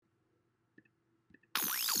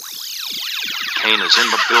Kane is in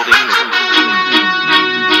the building.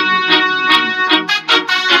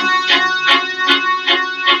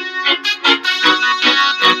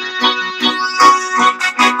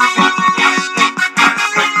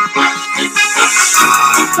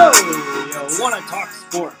 So, you want to talk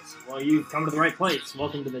sports? Well, you've come to the right place.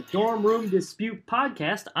 Welcome to the Dorm Room Dispute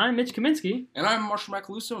Podcast. I'm Mitch Kaminsky. And I'm Marshall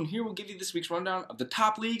Macaluso, and here we'll give you this week's rundown of the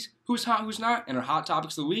top leagues, who's hot, who's not, and our hot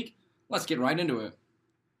topics of the week. Let's get right into it.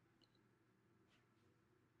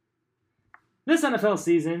 This NFL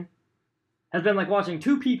season has been like watching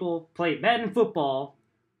two people play Madden football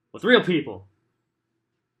with real people.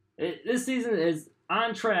 This season is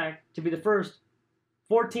on track to be the first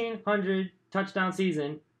 1,400 touchdown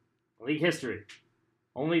season in league history.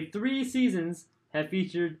 Only 3 seasons have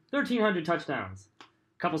featured 1,300 touchdowns.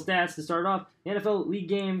 A couple stats to start off. The NFL league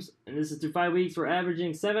games, and this is through 5 weeks, we're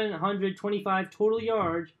averaging 725 total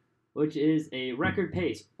yards, which is a record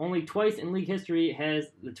pace. Only twice in league history has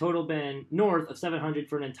the total been north of 700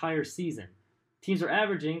 for an entire season. Teams are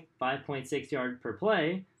averaging 5.6 yards per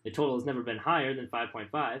play. The total has never been higher than 5.5,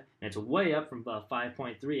 and it's way up from the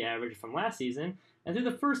 5.3 average from last season. And through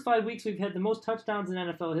the first 5 weeks, we've had the most touchdowns in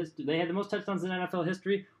NFL history. They had the most touchdowns in NFL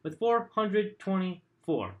history with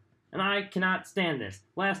 424. And I cannot stand this.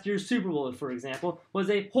 Last year's Super Bowl, for example, was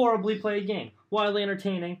a horribly played game. Wildly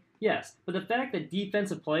entertaining, yes. But the fact that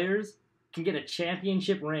defensive players can get a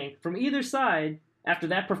championship rank from either side after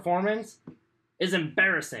that performance is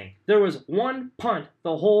embarrassing. There was one punt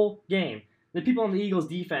the whole game. The people on the Eagles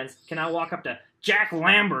defense can now walk up to Jack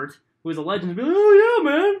Lambert, who is a legend, and be like, oh yeah,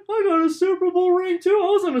 man, I got a Super Bowl ring too. I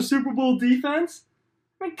was on a Super Bowl defense.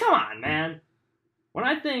 I mean, come on, man. When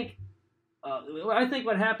I think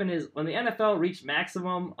what happened is when the NFL reached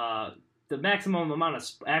the maximum amount of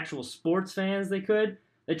actual sports fans they could,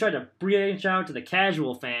 they tried to branch out to the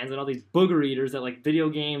casual fans and all these booger eaters that like video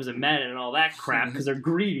games and Madden and all that crap because they're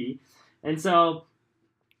greedy. And so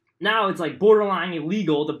now it's like borderline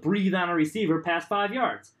illegal to breathe on a receiver past 5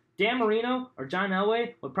 yards. Dan Marino or John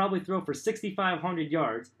Elway would probably throw for 6,500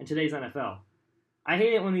 yards in today's NFL. I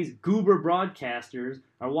hate it when these goober broadcasters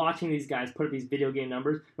are watching these guys put up these video game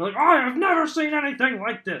numbers. They're like, I have never seen anything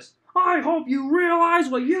like this. I hope you realize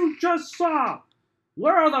what you just saw.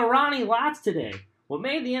 Where are the Ronnie Lotts today? What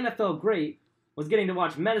made the NFL great was getting to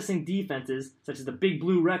watch menacing defenses such as the Big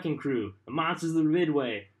Blue Wrecking Crew, the Monsters of the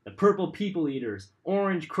Midway, the Purple People Eaters,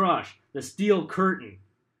 Orange Crush, the Steel Curtain.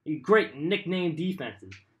 Great nickname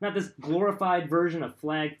defenses. Not this glorified version of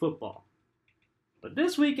flag football. But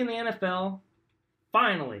this week in the NFL,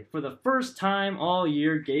 finally, for the first time all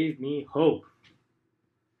year, gave me hope.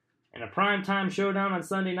 In a primetime showdown on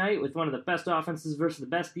Sunday night with one of the best offenses versus the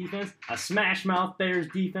best defense, a smash-mouth Bears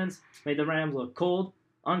defense made the Rams look cold,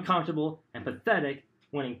 uncomfortable, and pathetic,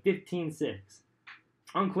 winning 15-6.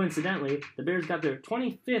 Uncoincidentally, the Bears got their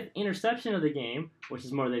 25th interception of the game, which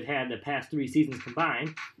is more they've had the past 3 seasons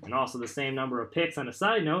combined, and also the same number of picks on a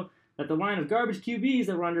side note that the line of garbage QBs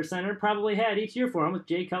that were under center probably had each year for them with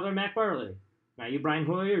Jay Cutler and Matt Barkley. Now, you Brian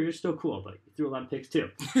Hoyer, you're still cool, but you threw a lot of picks too.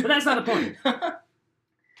 But that's not the point.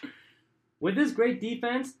 With this great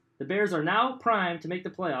defense, the Bears are now primed to make the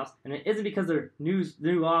playoffs, and it isn't because their new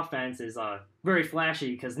offense is very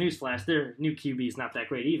flashy, because newsflash, their new QB is not that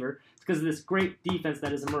great either. It's because of this great defense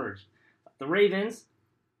that has emerged. The Ravens,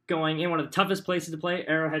 going in one of the toughest places to play,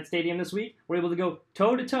 Arrowhead Stadium this week, were able to go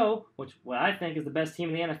toe-to-toe, which what I think is the best team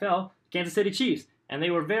in the NFL, Kansas City Chiefs. And they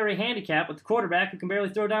were very handicapped with the quarterback who can barely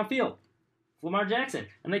throw downfield, Lamar Jackson.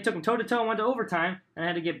 And they took him toe-to-toe and went to overtime and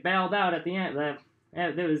had to get bailed out at the end. That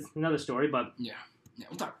was another story, but Yeah,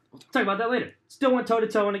 we'll talk about that later. Still went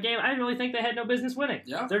toe-to-toe in the game. I really think they had no business winning.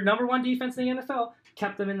 Yeah. Their number 1 defense in the NFL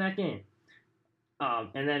kept them in that game.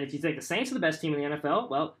 And then if you think the Saints are the best team in the NFL,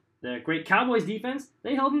 well, the great Cowboys defense,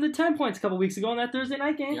 they held them to 10 points a couple weeks ago in that Thursday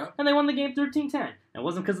night game, Yep. and they won the game 13-10. It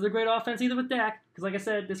wasn't because of their great offense either with Dak, because like I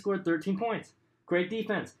said, they scored 13 points. Great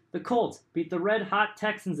defense. The Colts beat the red-hot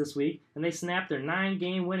Texans this week, and they snapped their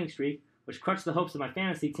 9-game winning streak, which crushed the hopes of my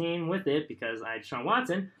fantasy team with it because I had Sean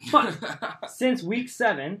Watson. But since Week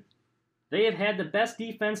 7, they have had the best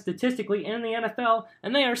defense statistically in the NFL,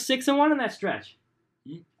 and they are 6-1 in that stretch.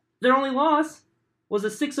 Their only loss was a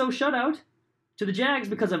 6-0 shutout to the Jags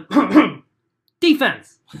because of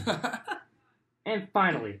defense. And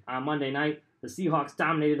finally, on Monday night, the Seahawks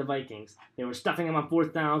dominated the Vikings. They were stuffing them on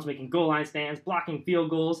 4th downs, making goal line stands, blocking field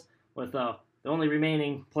goals with the only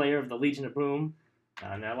remaining player of the Legion of Boom,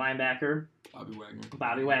 their linebacker,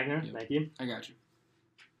 Bobby Wagner. Yep. Thank you. I got you.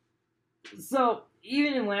 So,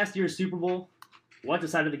 even in last year's Super Bowl, what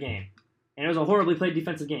decided the game? And it was a horribly played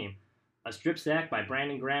defensive game. A strip sack by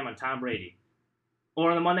Brandon Graham on Tom Brady.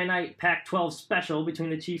 Or on the Monday night Pac-12 special between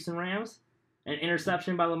the Chiefs and Rams, An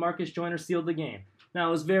interception by LaMarcus Joyner sealed the game. Now,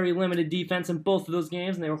 it was very limited defense in both of those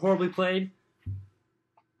games, and they were horribly played.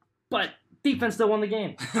 But defense still won the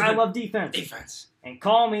game. I love defense. Defense. And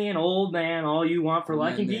call me an old man all you want for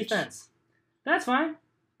liking defense. That's fine.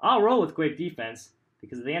 I'll roll with great defense,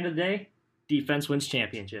 because at the end of the day, defense wins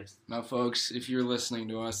championships. Now, folks, if you're listening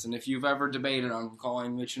to us, and if you've ever debated on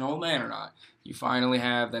calling Mitch an old man or not, you finally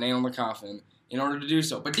have the nail in the coffin in order to do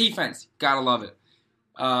so. But defense, gotta love it.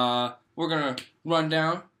 We're going to run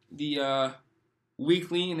down the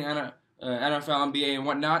weekly in the NFL, NBA, and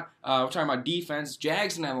whatnot. We're talking about defense.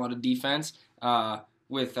 Jags didn't have a lot of defense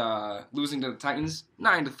with losing to the Titans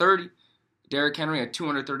 9-30. Derrick Henry had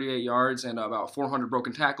 238 yards and about 400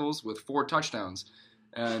 broken tackles with 4 touchdowns.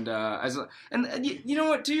 And you know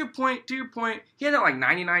what? To your point, he had that like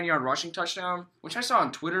 99-yard rushing touchdown, which I saw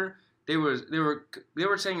on Twitter. They were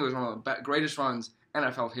saying it was one of the greatest runs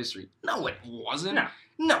NFL history. No, it wasn't.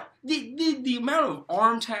 No. The amount of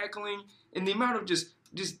arm tackling and the amount of just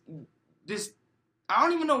this, I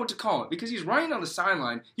don't even know what to call it, because he's running on the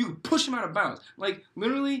sideline. You can push him out of bounds. Like,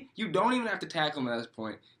 literally, you don't even have to tackle him at this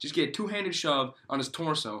point. Just get a two-handed shove on his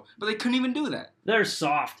torso. But they couldn't even do that. They're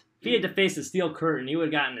soft. If he had to face the steel curtain, he would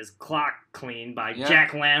have gotten his clock cleaned by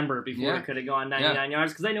Jack Lambert before he could have gone 99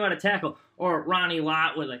 yards, because they knew how to tackle. Or Ronnie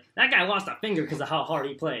Lott would that guy lost a finger because of how hard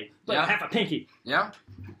he played. Half a pinky. Yeah.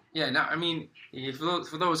 Yeah, now, I mean,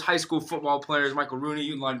 for those high school football players, Michael Rooney,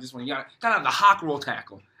 you like this one. You gotta have the hawk roll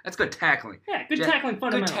tackle. That's good tackling. Yeah, good tackling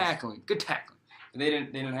fundamentals. Good tackling. They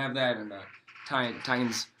didn't have that, and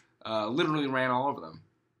Titans literally ran all over them.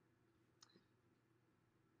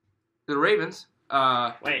 The Ravens.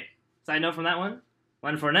 Wait, side note from that one.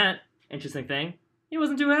 Leonard Fournette, interesting thing, he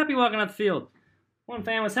wasn't too happy walking off the field. One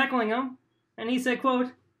fan was heckling him, and he said,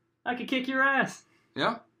 quote, "I could kick your ass."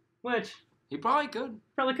 Yeah. Which he probably could.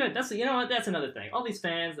 Probably could. You know what? That's another thing. All these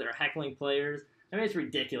fans that are heckling players, I mean, it's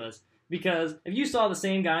ridiculous. Because if you saw the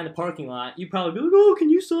same guy in the parking lot, you'd probably be like, "Oh, can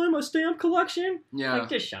you sign my stamp collection?" Yeah. Like,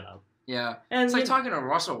 just shut up. Yeah. And it's like talking to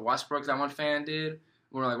Russell Westbrook, that one fan did,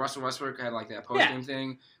 where like Russell Westbrook had like that post-game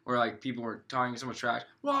thing where like people were talking so much trash.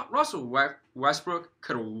 Well, Russell Westbrook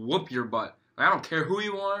could whoop your butt. I don't care who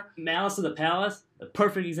you are. Malice of the Palace, a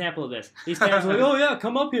perfect example of this. These fans were like, "Oh yeah,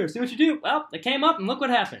 come up here, see what you do." Well, they came up and look what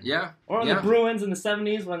happened. Yeah. Or the Bruins in the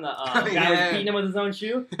 70s when the guy was beating him with his own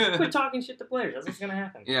shoe. Quit talking shit to players. That's what's gonna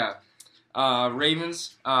happen. Yeah.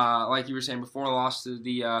 Ravens, like you were saying before, lost to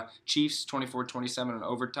the Chiefs 24-27 in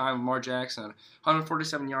overtime. Lamar Jackson,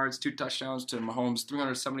 147 yards, 2 touchdowns to Mahomes,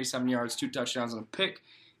 377 yards, 2 touchdowns and a pick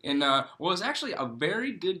in what was actually a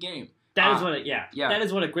very good game. That is that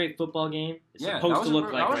is what a great football game is supposed to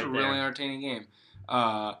look like. That was a really entertaining game,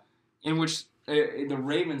 in which the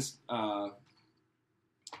Ravens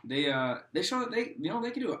they show that they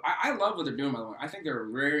can do it. I love what they're doing, by the way. I think they're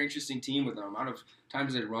a very interesting team with the amount of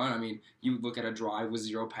times they run. I mean, you look at a drive with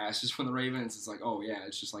 0 passes from the Ravens, it's like, oh yeah,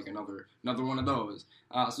 it's just like another one of those.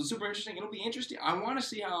 So super interesting. It'll be interesting. I want to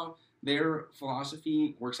see how their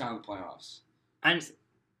philosophy works out in the playoffs.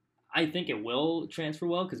 I think it will transfer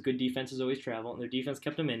well because good defenses always travel, and their defense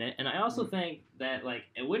kept them in it. And I also think that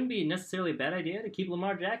it wouldn't be necessarily a bad idea to keep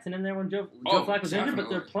Lamar Jackson in there when Joe Flacco was injured, but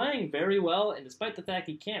they're playing very well, and despite the fact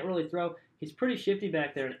he can't really throw, he's pretty shifty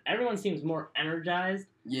back there, and everyone seems more energized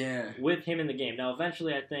with him in the game. Now,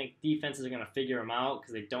 eventually, I think defenses are going to figure him out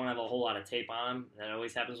because they don't have a whole lot of tape on him. That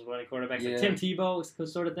always happens with running quarterbacks. Like Tim Tebow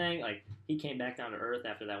sort of thing. He came back down to earth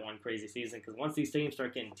after that one crazy season because once these teams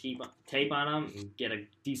start getting tape on him and get a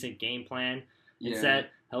decent game plan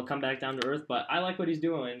set, he'll come back down to earth. But I like what he's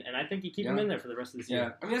doing, and I think you keep him in there for the rest of this year. Yeah,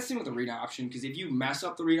 I mean, that's the thing with the read option because if you mess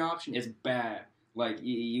up the read option, it's bad. Like,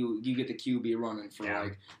 you get the QB running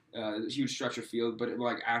for, a huge stretch of field, but,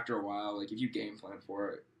 after a while, if you game plan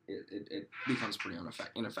for it, it becomes pretty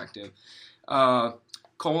ineffective.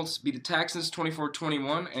 Colts beat the Texans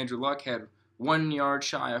 24-21. Andrew Luck had 1 yard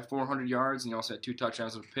shy of 400 yards, and he also had 2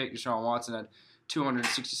 touchdowns and a pick. Deshaun Watson had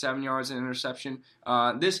 267 yards and an interception.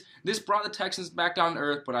 This brought the Texans back down to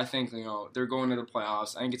earth, but I think, they're going to the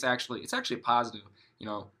playoffs. I think it's actually positive,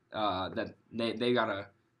 that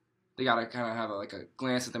they gotta kind of have a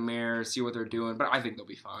glance at the mirror, see what they're doing, but I think they'll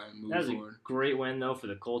be fine. That was a great win though for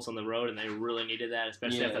the Colts on the road, and they really needed that,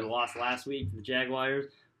 especially after the loss last week to the Jaguars.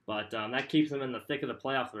 But that keeps them in the thick of the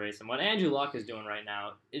playoff race. And what Andrew Luck is doing right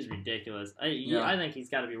now is ridiculous. I think he's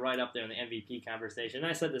got to be right up there in the MVP conversation. And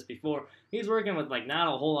I said this before. He's working with not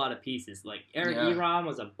a whole lot of pieces. Eric Ebron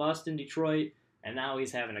was a bust in Detroit, and now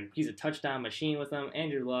he's a touchdown machine with them.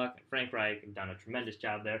 Andrew Luck and Frank Reich have done a tremendous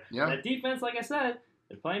job there. Yeah. That defense, like I said,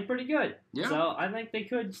 they're playing pretty good. Yeah. So I think they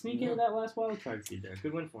could sneak into that last wild card seed there.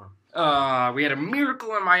 Good win for them. We had a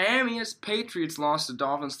miracle in Miami as Patriots lost to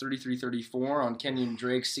Dolphins 33-34 on Kenyon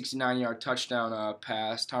Drake's 69-yard touchdown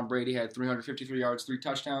pass. Tom Brady had 353 yards, 3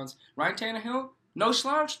 touchdowns. Ryan Tannehill, no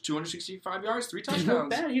slouch, 265 yards, 3 He looked touchdowns.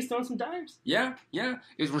 bad. He's throwing some dimes. Yeah.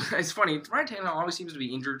 It's funny. Ryan Tannehill always seems to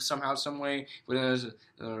be injured somehow, some way. But then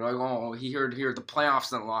like, oh, he heard the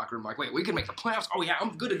playoffs in the locker room. Like, wait, we can make the playoffs. Oh yeah,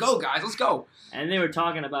 I'm good to go, guys. Let's go. And they were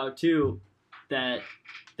talking about too that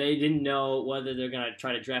they didn't know whether they're gonna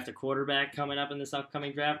try to draft a quarterback coming up in this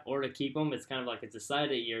upcoming draft or to keep him. It's kind of like a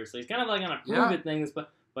decided year, so he's kind of like on a prove it things.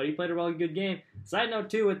 But he played a really good game. Side note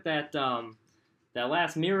too with that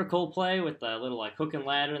last miracle play with the little like hook and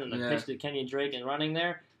ladder and then the pitch to Kenyon Drake and running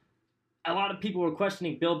there. A lot of people were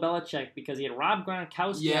questioning Bill Belichick because he had Rob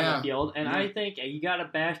Gronkowski on the field, and I think you got to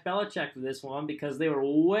bash Belichick for this one because they were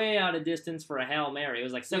way out of distance for a Hail Mary. It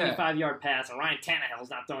was like 75-yard pass, and Ryan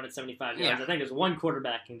Tannehill's not throwing it 75 yards. I think there's one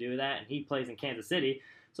quarterback can do that, and he plays in Kansas City.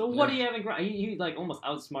 So what do you have in Gronk? He like almost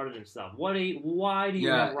outsmarted himself. Why do you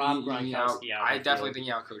have Rob Gronkowski out? I definitely think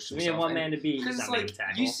he outcoached himself. We have one man to beat. Because like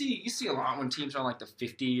you see a lot when teams are on like the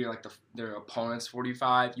 50 or like their opponent's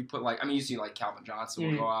 45. You put you see like Calvin Johnson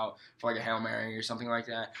will go out for like a Hail Mary or something like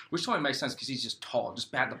that, which totally makes sense because he's just tall. Just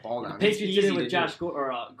bat the ball down. The Patriots did it with Josh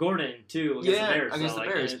Gordon too against the Bears. Against the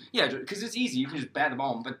Bears. Yeah, because it's easy. You can just bat the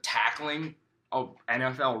ball, but tackling an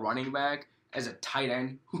NFL running back as a tight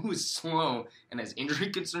end who is slow and has injury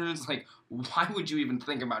concerns, like, why would you even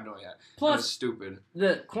think about doing that? Plus, that's stupid.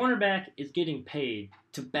 The cornerback is getting paid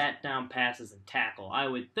to bat down passes and tackle. I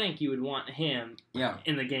would think you would want him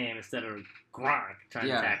in the game instead of Gronk trying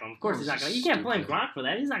to tackle him. Of course, he's not going to. You can't blame Gronk for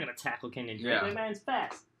that. He's not going to tackle Kenyon Drake. That man's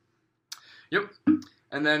fast. Yep.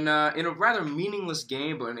 And then in a rather meaningless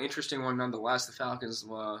game, but an interesting one nonetheless, the Falcons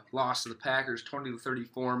lost to the Packers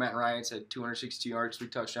 20-34. Matt Ryan had 262 yards, 3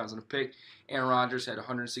 touchdowns, and a pick. Aaron Rodgers had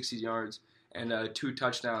 160 yards and 2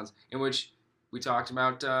 touchdowns, in which we talked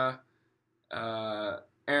about Aaron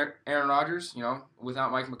Rodgers,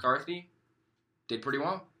 without Mike McCarthy, did pretty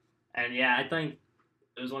well. And I think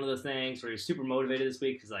it was one of those things where he's super motivated this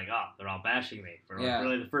week because they're all bashing me for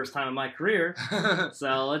really the first time in my career.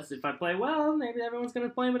 So if I play well, maybe everyone's going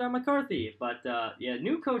to blame it on McCarthy. But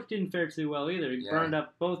new coach didn't fare too well either. He burned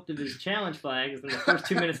up both of his challenge flags in the first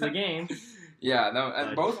 2 minutes of the game.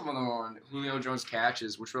 And both of them were on Julio Jones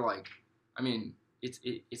catches, which were like,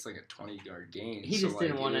 it's like a 20-yard gain. He just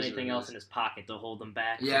didn't want anything else in his pocket to hold him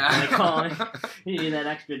back. Yeah. He needed that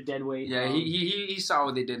extra dead weight. Yeah, he saw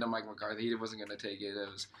what they did to Mike McCarthy. He wasn't going to take it. It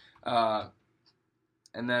was,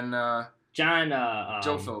 and then Joe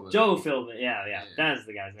Philbin. Joe Philbin, yeah. That's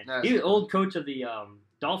the guy's name. He was old coach of the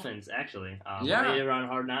Dolphins, actually. They were on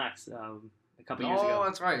Hard Knocks a couple years ago. Oh,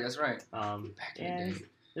 that's right. Back in the day.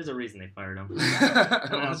 There's a reason they fired him. I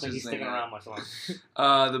don't think he's sticking around much longer.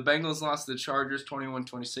 The Bengals lost to the Chargers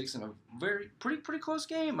 21-26 in a pretty close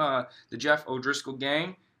game. The Jeff O'Driscoll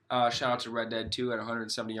gang, shout out to Red Dead 2 at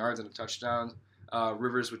 170 yards and a touchdown.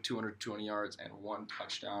 Rivers with 220 yards and 1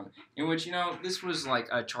 touchdown. In which, this was like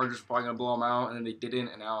Chargers were probably going to blow them out, and then they didn't,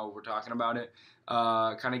 and now we're talking about it.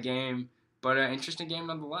 Kind of game, but an interesting game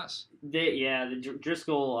nonetheless. The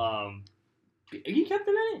Driscoll... He kept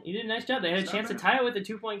them in it. He did a nice job. They had a chance to tie it with a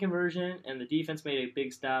 2-point conversion, and the defense made a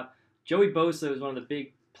big stop. Joey Bosa is one of the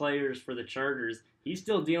big players for the Chargers. He's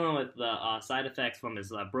still dealing with the side effects from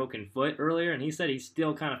his broken foot earlier, and he said he's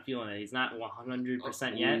still kind of feeling it. He's not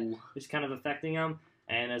 100% yet. It's kind of affecting him.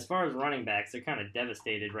 And as far as running backs, they're kind of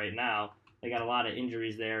devastated right now. They got a lot of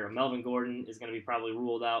injuries there. Melvin Gordon is going to be probably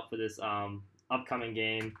ruled out for this upcoming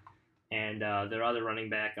game. And their other running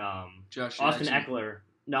back, Austin Eckler.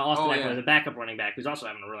 No, Austin Eckler, the backup running back, who's also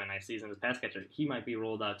having a really nice season as a pass catcher. He might be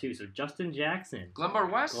rolled out, too. So, Justin Jackson.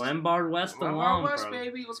 Glenbard West, alum. Glenbard West,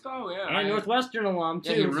 baby. Let's go, And Northwestern alum,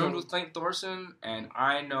 too. Yeah, he roomed with Clayton Thorson, and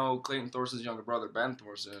I know Clayton Thorson's younger brother, Ben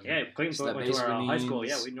Thorson. Yeah, Clayton Thorson went to our high school.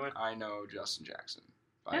 Yeah, I know Justin Jackson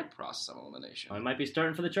by process of elimination. Well, he might be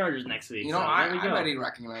starting for the Chargers next week. I bet he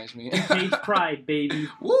recognized me. Page pride, baby.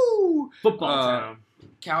 Woo! Football town.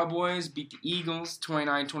 Cowboys beat the Eagles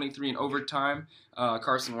 29-23 in overtime.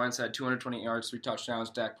 Carson Wentz had 220 yards, 3 touchdowns.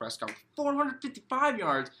 Dak Prescott 455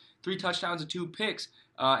 yards, 3 touchdowns and 2 picks.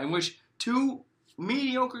 In which 2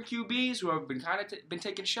 mediocre QBs who have been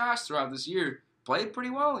taking shots throughout this year played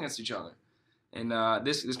pretty well against each other. And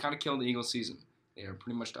this kind of killed the Eagles' season. They are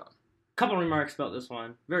pretty much done. Couple remarks about this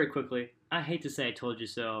one, very quickly. I hate to say I told you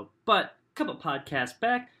so, but a couple podcasts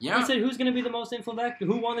back, I said who's going to be the most influential,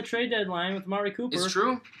 who won the trade deadline with Amari Cooper. It's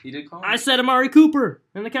true. He did call him. I said Amari Cooper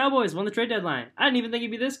and the Cowboys won the trade deadline. I didn't even think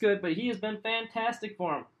he'd be this good, but he has been fantastic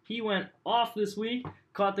for him. He went off this week,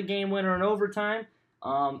 caught the game winner in overtime.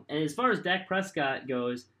 And as far as Dak Prescott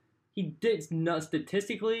goes, he did not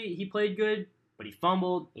statistically he played good, but he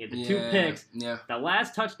fumbled. He had the 2 picks. Yeah. The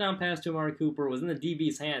last touchdown pass to Amari Cooper was in the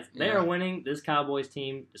DB's hands. They are winning this Cowboys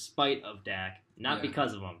team despite of Dak, not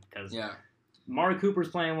because of him. Because Amari Cooper's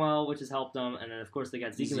playing well, which has helped them, and then of course they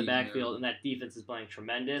got Zeke in the backfield, and that defense is playing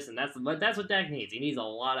tremendous, and that's what Dak needs. He needs a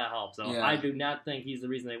lot of help. So I do not think he's the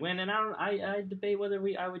reason they win, and I debate whether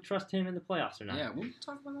I would trust him in the playoffs or not. Yeah, we'll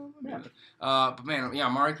talk about that. But man,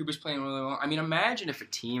 Amari Cooper's playing really well. I mean, imagine if a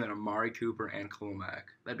team had Amari Cooper and Khalil Mack.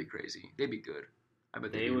 That'd be crazy. They'd be good. I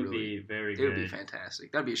bet they would be very good. They would be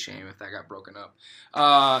fantastic. That'd be a shame if that got broken up.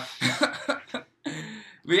 But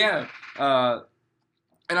yeah.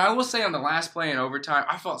 And I will say on the last play in overtime,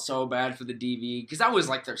 I felt so bad for the DV because that was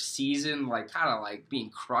like their season, like kind of like being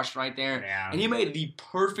crushed right there. Yeah. And he made the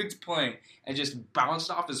perfect play and just bounced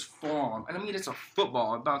off his forearm. And I mean, it's a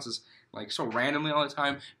football; it bounces like so randomly all the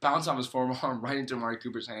time. Bounced off his forearm right into Amari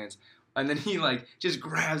Cooper's hands, and then he like just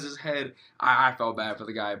grabs his head. I felt bad for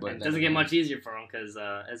the guy, but it doesn't get much easier for him because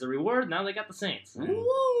as a reward, now they got the Saints.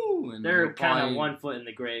 Woo! And they're kind of 1 foot in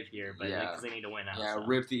the grave here, but because they need to win now. Yeah, so.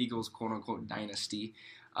 Rip the Eagles' quote-unquote dynasty.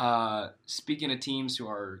 Speaking of teams who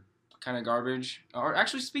are kind of garbage, or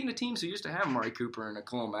actually speaking of teams who used to have Amari Cooper and a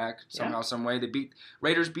Khalil Mack somehow, some way,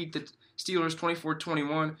 Raiders beat the Steelers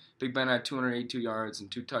 24-21. Big Ben had 282 yards and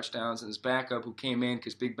 2 touchdowns, and his backup who came in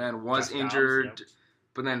because Big Ben was injured,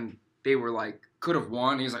 but then they were like could have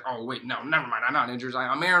won. He's like, oh wait, no, never mind, I'm not injured.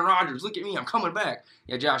 I'm Aaron Rodgers. Look at me, I'm coming back.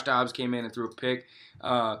 Yeah, Josh Dobbs came in and threw a pick,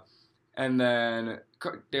 and then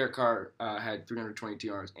Derek Carr had 322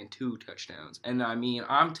 yards and 2 touchdowns. And I mean,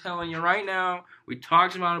 I'm telling you right now, we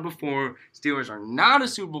talked about it before. Steelers are not a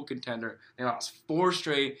Super Bowl contender. They lost 4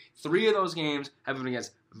 straight. 3 of those games have been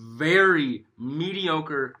against very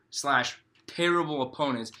mediocre / terrible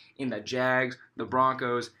opponents in the Jags, the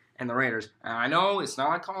Broncos, and the Raiders. And I know it's not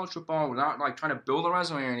like college football. We're not like trying to build a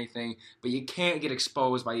resume or anything, but you can't get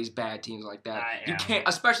exposed by these bad teams like that. You can't,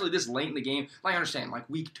 especially this late in the game. Like, I understand, like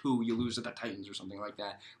week 2, you lose to the Titans or something like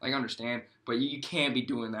that. Like, I understand, but you can't be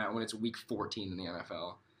doing that when it's week 14 in the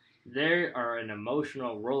NFL. They are an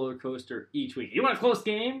emotional roller coaster each week. You want a close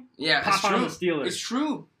game? Yeah, pop on the Steelers. It's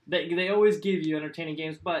true. They always give you entertaining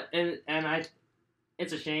games, but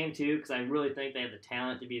it's a shame too because I really think they have the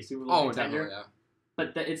talent to be a Super Bowl contender. Definitely, yeah.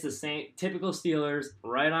 But it's the same typical Steelers,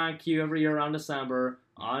 right on cue every year around December,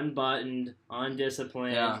 unbuttoned,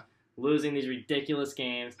 undisciplined, losing these ridiculous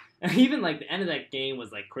games. And even like the end of that game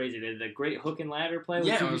was like crazy. They had the great hook and ladder play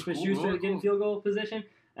with Juju Smith-Schuster getting field goal position,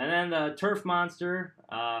 and then the turf monster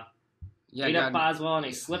beat up Boswell, and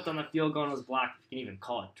he slipped on the field goal and was blocked. You can even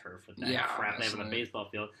call it turf with that crap they have on the baseball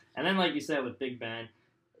field. And then, like you said, with Big Ben.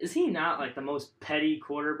 Is he not like the most petty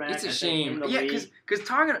quarterback? It's a shame. Yeah, because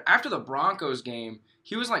talking after the Broncos game,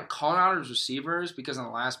 he was like calling out his receivers because on the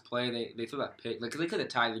last play they threw that pick. Like they could have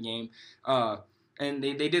tied the game. And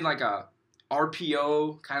they did like a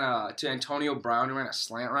RPO kind of to Antonio Brown who ran a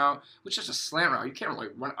slant route, which is a slant route. You can't really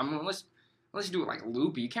run. I mean, unless you do it like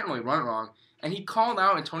loopy, you can't really run it wrong. And he called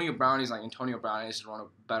out Antonio Brown. He's like, Antonio Brown needs to run a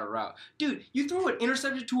better route. Dude, you threw an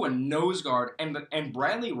interception to a nose guard, and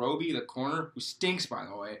Bradley Roby, the corner, who stinks, by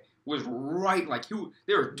the way, was right. Like,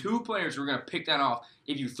 there were 2 players who were going to pick that off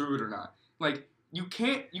if you threw it or not. Like, you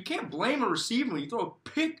can't blame a receiver when you throw a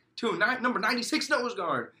pick to a number 96 nose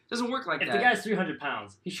guard. It doesn't work like that. If the guy's 300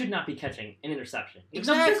 pounds, he should not be catching an interception. He's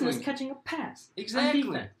Exactly. no business catching a pass.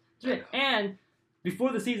 Exactly. And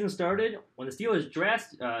before the season started, when the Steelers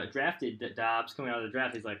drafted Dobbs coming out of the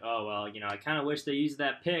draft, he's like, oh, well, I kind of wish they used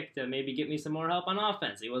that pick to maybe get me some more help on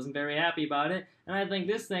offense. He wasn't very happy about it. And I think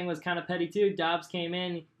this thing was kind of petty, too. Dobbs came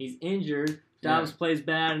in. He's injured. Dobbs plays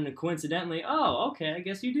bad, and coincidentally, oh, okay, I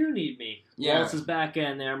guess you do need me. Waltz is back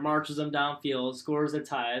in there, marches him downfield, scores a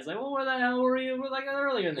tie. It's like, well, where the hell were you like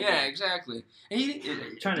earlier in the game? Yeah, exactly. And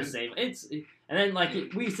trying to save it. And then,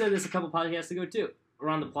 like, we said this a couple podcasts ago, too.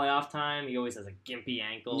 Around the playoff time, he always has a gimpy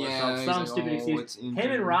ankle or some stupid excuse. Him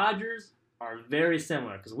and Rodgers are very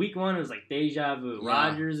similar because week 1 was like deja vu. Yeah.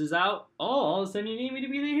 Rodgers is out. Oh, all of a sudden you need me to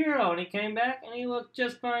be the hero, and he came back and he looked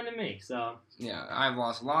just fine to me. So yeah, I've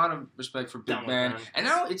lost a lot of respect for Big Ben, and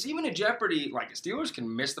now it's even a jeopardy. Like the Steelers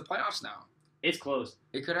can miss the playoffs now. It's close.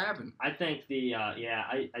 It could happen. I think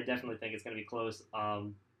I definitely think it's going to be close.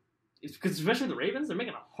 Because especially the Ravens, they're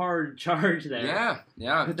making a hard charge there.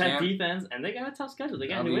 Yeah. With that defense, and they got a tough schedule. They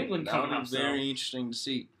got New England coming up. Very interesting to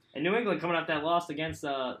see. And New England coming off that loss against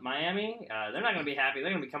Miami, they're not going to be happy. They're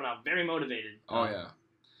going to be coming out very motivated. Oh, yeah.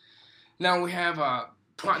 Now we have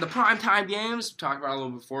the primetime games. We talked about it a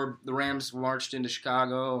little before. The Rams marched into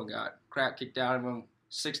Chicago and got crap kicked out of them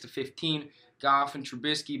 6-15. Goff and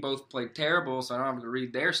Trubisky both played terrible, so I don't have to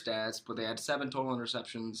read their stats, but they had 7 total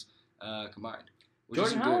interceptions combined.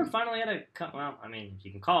 Jordan Howard finally had if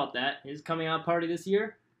you can call it that, his coming out party this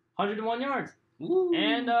year, 101 yards. Woo.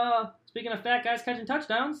 And speaking of fat guys catching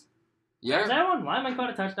touchdowns, there's that one. Lyman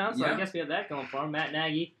caught a touchdown, so I guess we have that going for him. Matt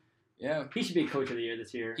Nagy. Yeah. He should be coach of the year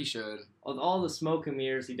this year. He should. With all the smoke and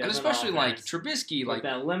mirrors he does. And especially Trubisky. Like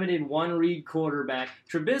that limited one-read quarterback.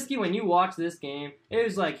 Trubisky, when you watch this game, it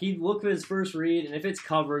was like he'd look for his first read, and if it's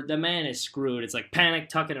covered, the man is screwed. It's like panic,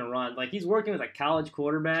 tuck, and run. Like he's working with a college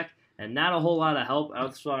quarterback, and not a whole lot of help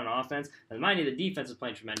outside on offense. And mind you, the defense is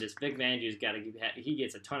playing tremendous. Vic Fangio's he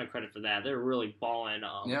gets a ton of credit for that. They're really balling.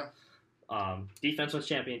 Defense wins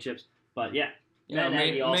championships. But yeah. We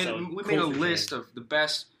made a list of the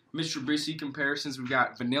best Mr. Trubisky comparisons. We've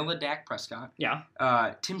got vanilla Dak Prescott. Yeah.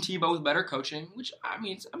 Tim Tebow with better coaching, which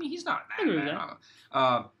he's not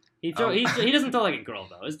bad. He doesn't throw like a girl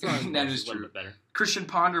though. His throwing that is a little true. bit better. Christian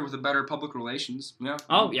Ponder with a better public relations. Yeah.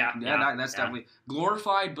 Oh yeah. That's definitely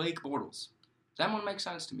glorified Blake Bortles. That one makes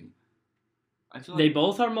sense to me. I feel they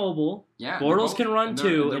both are mobile. Yeah. Bortles can run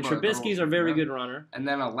too, and Trubisky's a very good runner. And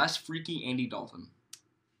then a less freaky Andy Dalton,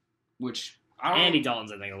 which. Andy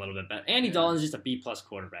Dalton's, I think, a little bit better. Andy Dalton's just a B+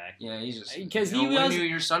 quarterback. Yeah, he's just because win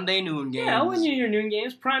your Sunday noon games. Yeah, win your noon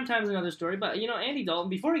games. Prime time's another story. But Andy Dalton,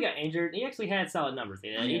 before he got injured, he actually had solid numbers.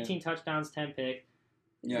 He had 18 touchdowns, 10 picks.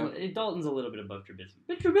 Yeah, Dalton's a little bit above Trubisky,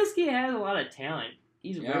 but Trubisky has a lot of talent.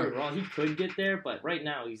 He's very raw. He could get there, but right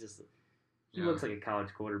now he looks like a college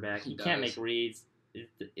quarterback. He can't make reads.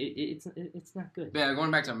 It's not good. Yeah,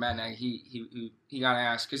 going back to Matt Nagy, he got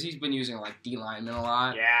asked because he's been using like D linemen a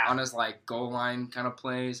lot on his like goal line kind of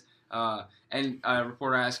plays. And a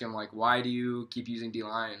reporter asked him like, why do you keep using D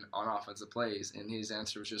line on offensive plays? And his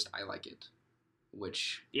answer was just, I like it.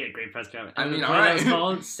 Which great press conference. I mean, the play that was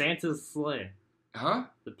called Santa's Sleigh. Huh?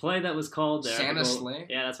 The play that was called there. Santa's Sleigh.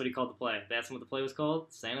 Yeah, that's what he called the play. That's what the play was called.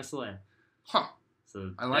 Santa's Sleigh. Huh.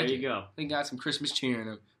 So I like there you go. He got some Christmas cheer in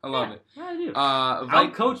him. I love it. I do.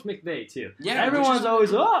 Out Coach McVay too. Yeah, everyone's always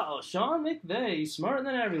Sean McVay. He's smarter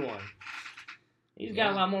than everyone. He's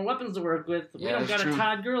got a lot more weapons to work with. We don't got a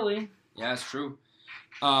Todd Gurley. Yeah, that's true.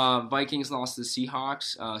 Vikings lost to the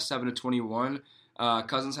Seahawks 7-21.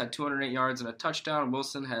 Cousins had 208 yards and a touchdown.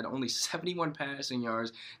 Wilson had only 71 passing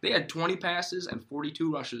yards. They had 20 passes and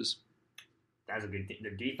 42 rushes. That's a good.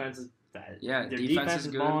 Their defense is. Their defense is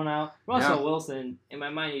good. balling out. Russell Wilson, in my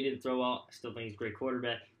mind, he didn't throw well. I still think he's a great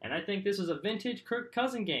quarterback. And I think this was a vintage Kirk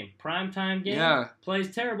Cousins game. Primetime game. Yeah.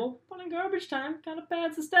 Plays terrible, but in garbage time, kind of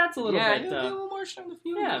pads the stats a little bit. Yeah, a little march on the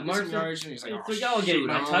field. Yeah, march yards. He's like, I'll get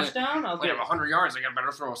my touchdown. I'll get 100 yards. I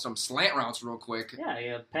better throw some slant routes real quick.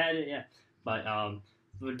 Yeah, pad it, yeah. But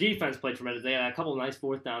the defense played tremendous. They had a couple of nice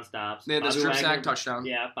fourth down stops. They had the strip sack touchdown.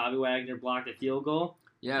 Yeah, Bobby Wagner blocked a field goal.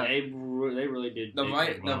 Yeah, they really did.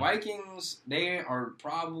 The Vikings, they are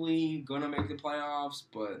probably gonna make the playoffs,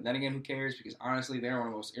 but then again, who cares? Because honestly, they're one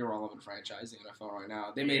of the most irrelevant franchises in the NFL right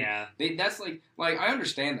now. That's like I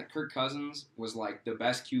understand that Kirk Cousins was like the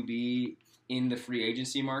best QB in the free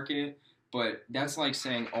agency market, but that's like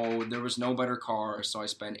saying, oh, there was no better car, so I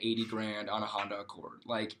spent $80,000 on a Honda Accord.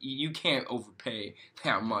 Like you can't overpay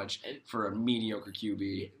that much for a mediocre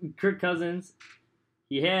QB. Kirk Cousins.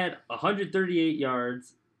 He had 138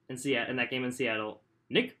 yards in that game in Seattle.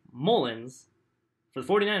 Nick Mullins, for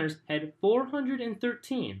the 49ers, had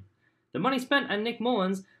 413. The money spent on Nick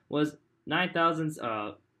Mullins was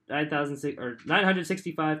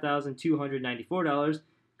 $965,294.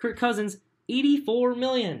 Kirk Cousins, $84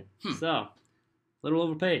 million. So, a little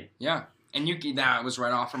overpaid. Yeah, and that was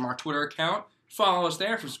right off from our Twitter account. Follow us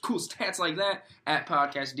there for some cool stats like that at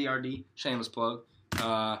Podcast DRD. Shameless plug.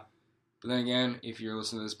 But then again, if you're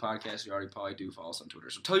listening to this podcast, you already probably do follow us on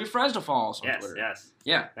Twitter. So tell your friends to follow us on Twitter. Yes.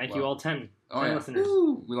 Yeah. Thank you all 10 yeah. listeners.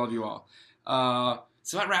 Woo, we love you all.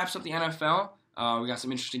 So that wraps up the NFL. We got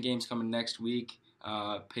some interesting games coming next week.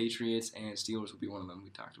 Patriots and Steelers will be one of them.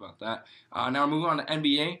 We talked about that. Now we're moving on to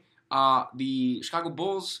NBA. The Chicago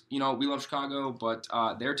Bulls, we love Chicago, but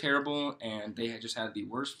they're terrible, and they just had the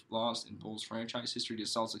worst loss in Bulls franchise history to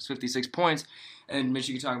Celtics, 56 points. And Mitch,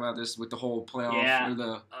 you can talk about this with the whole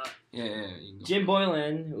playoff. Jim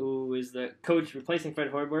Boylan, who is the coach replacing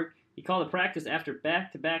Fred Hoiberg, he called a practice after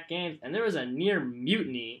back-to-back games, and there was a near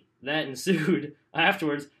mutiny that ensued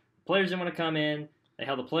afterwards. Players didn't want to come in. They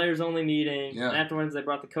held a players-only meeting. Yeah. And afterwards, they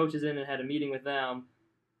brought the coaches in and had a meeting with them.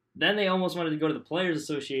 Then they almost wanted to go to the Players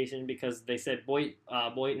Association because they said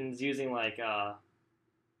Boynton's using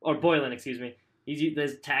Boylan, excuse me.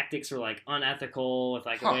 His tactics are like unethical with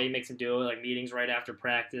the way he makes them do it, like meetings right after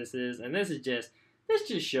practices, and this just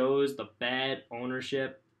shows the bad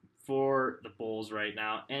ownership for the Bulls right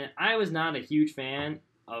now. And I was not a huge fan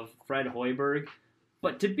of Fred Hoiberg.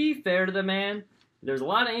 But to be fair to the man, there's a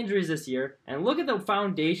lot of injuries this year. And look at the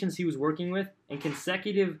foundations he was working with in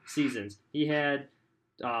consecutive seasons. He had,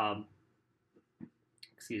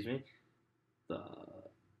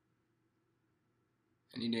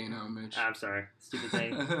 Any day now, Mitch. I'm sorry, stupid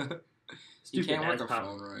thing. You Stupid can't work ads a pop.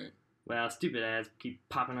 phone right. Well, stupid ads keep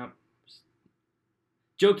popping up.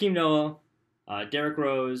 Joakim Noah, Derrick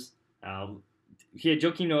Rose. He had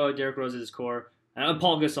Joakim Noah, Derrick Rose as his core, and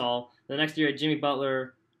Paul Gasol. The next year, Jimmy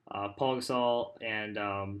Butler, Paul Gasol, and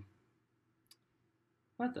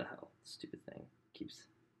what the hell? Stupid thing keeps.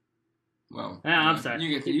 Well, I'm sorry.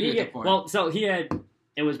 You get the point. Well, so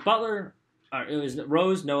it was Butler, or it was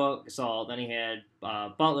Rose, Noah, Gasol. Then he had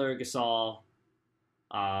Butler, Gasol,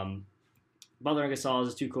 Butler and Gasol as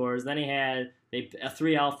his two cores. Then he had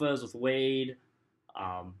three alphas with Wade,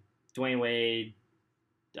 Dwayne Wade,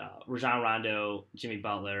 Rajon Rondo, Jimmy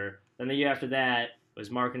Butler. Then the year after that was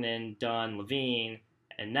Markkanen, Dunn, Levine,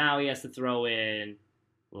 and now he has to throw in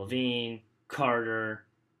Levine, Carter,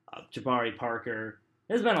 Jabari Parker.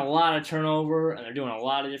 There's been a lot of turnover, and they're doing a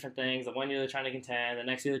lot of different things. The one year they're trying to contend, the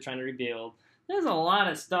next year they're trying to rebuild. There's a lot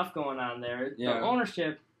of stuff going on there. Yeah. The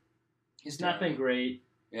ownership has not been great.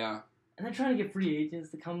 Yeah. And they're trying to get free agents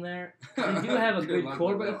to come there. They do have a good luck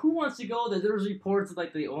core, with but that. who wants to go there? There was reports that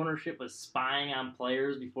like the ownership was spying on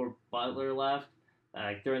players before Butler left.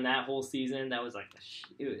 During that whole season, that was like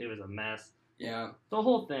it was a mess. Yeah. The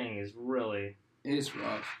whole thing is really. It's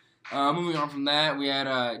rough. Moving on from that, we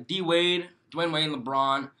had D Wade, Dwayne Wade, and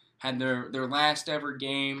LeBron had their last ever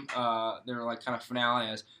game. Their like kind of finale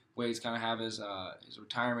as Wade's kind of have his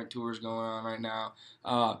retirement tours going on right now.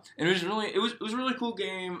 And it was a really cool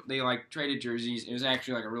game. They like traded jerseys. It was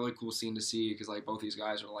actually like a really cool scene to see because like both these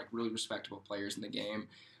guys are like really respectable players in the game.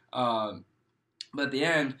 But at the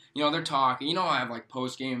end, they're talking. I have like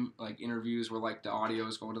post game like interviews where like the audio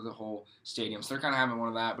is going to the whole stadium. So they're kind of having one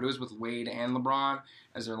of that. But it was with Wade and LeBron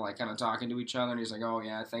as they're like kind of talking to each other. And he's like, "Oh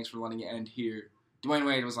yeah, thanks for letting it end here." Dwayne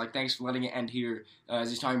Wade was like, "Thanks for letting it end here," as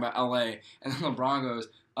he's talking about LA. And then LeBron goes,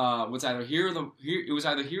 "It was either here or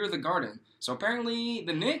the Garden." So apparently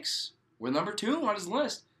the Knicks were number 2 on his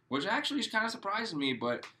list, which actually is kind of surprising me.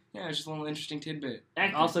 But yeah, it's just a little interesting tidbit.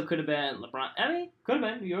 That also could have been LeBron. I mean, could have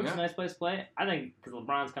been. New York's Yeah. a nice place to play. I think because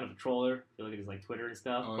LeBron's kind of a troller. If you look at his like Twitter and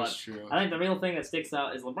stuff. Oh, but that's true. I think the real thing that sticks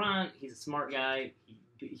out is LeBron. He's a smart guy.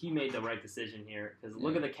 He made the right decision here. Because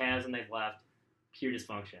look at the Cavs and they've left. Pure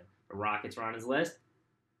dysfunction. The Rockets are on his list.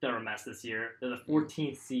 They're a mess this year. They're the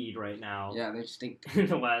 14th seed right now Yeah, they stink. in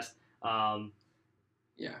the West.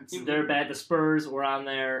 Yeah. They're bad. The Spurs were on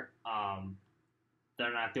there.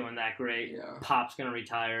 They're not doing that great. Yeah. Pop's going to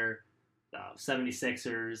retire.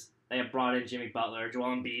 76ers. They have brought in Jimmy Butler.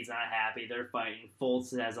 Joel Embiid's not happy. They're fighting.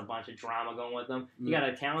 Fultz has a bunch of drama going with them. You got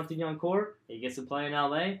a talented young core. He gets to play in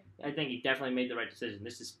LA. I think he definitely made the right decision.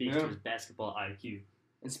 This just speaks to his basketball IQ.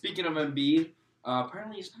 And speaking of Embiid,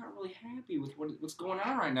 apparently he's not really happy with what's going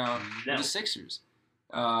on right now with the Sixers.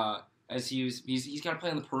 As he's got to play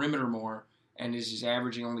on the perimeter more, and is just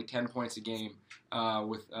averaging only 10 points a game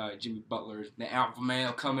with Jimmy Butler, the alpha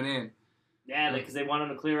male, coming in. Yeah, because they want him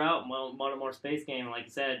to clear out, want a more space game. And like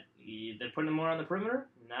you said, they're putting him more on the perimeter.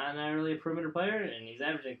 Not really a perimeter player, and he's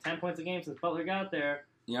averaging 10 points a game since Butler got there.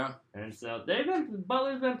 Yeah. And so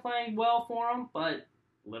Butler's been playing well for him, but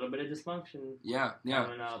a little bit of dysfunction. Yeah.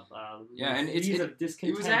 Coming up. And seeds of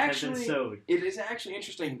discontent have been sowed. It is actually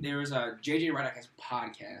interesting. There was a JJ Redick has a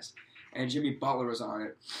podcast, and Jimmy Butler was on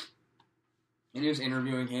it, and he was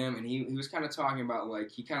interviewing him, and he was kind of talking about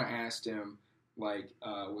like he kind of asked him.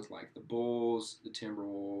 With like the Bulls, the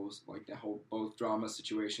Timberwolves, like the whole both drama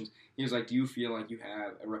situations. He was like, "Do you feel like you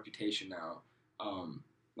have a reputation now?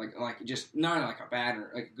 Like just not like a bad or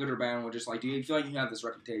like a good or bad one, just like do you feel like you have this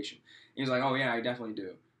reputation?" He was like, "Oh yeah, I definitely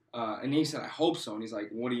do." And he said, "I hope so." And he's like,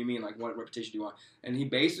 "What do you mean? Like what reputation do you want?" And he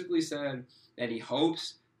basically said that he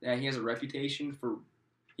hopes that he has a reputation for.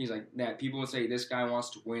 He's like that people would say this guy wants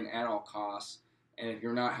to win at all costs. And if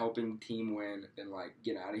you're not helping the team win, then, like,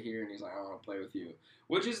 get out of here. And he's like, I don't want to play with you.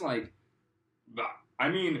 Which is, like, I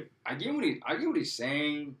mean, I get what he's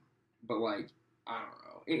saying, but, like, I don't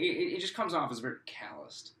know. It just comes off as very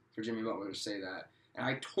calloused for Jimmy Butler to say that. And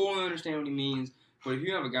I totally understand what he means. But if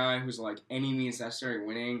you have a guy who's, like, any means necessary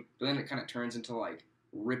winning, but then it kind of turns into, like,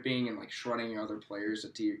 ripping and, like, shredding your other players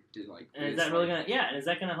to like... And is that really going to... Yeah, and is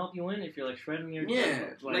that going to help you win if you're, like, shredding your... Yeah.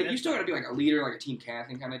 Like you still got to be, like, a leader, like a team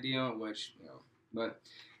captain kind of deal, which, But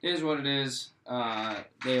it is what it is.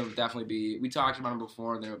 They will definitely be. We talked about them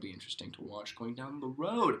before. They will be interesting to watch going down the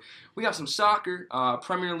road. We got some soccer.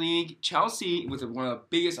 Premier League. Chelsea with one of the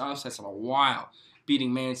biggest upsets in a while.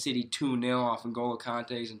 beating Man City 2-0 off N'Golo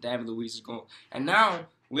Kante's and David Luiz's goal. And now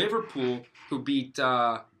Liverpool, who beat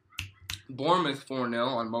Bournemouth 4-0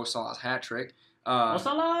 on Mo Salah's hat trick. Mo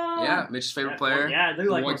Salah! Yeah, Mitch's favorite player. Yeah, I do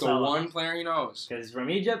like Mo the Salah. one player he knows. Because he's from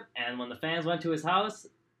Egypt, and when the fans went to his house,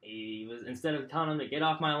 he was, instead of telling him to get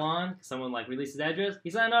off my lawn, someone like released his address, he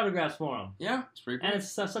signed autographs for him. Yeah, it's pretty cool. And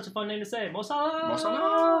it's such a fun name to say. Mo Salah! Mo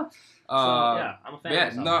Salah! Yeah, I'm a fan Yeah,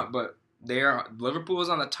 of Mo Salah. no, but Liverpool is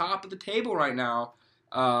on the top of the table right now,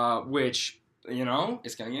 which,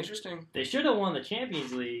 it's getting interesting. They should have won the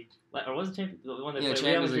Champions League. Or was it the one they played Real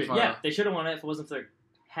Champions League Madrid? final. Yeah, they should have won it if it wasn't for the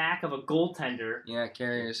hack of a goaltender. Yeah,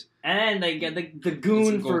 Karius. And they get the It's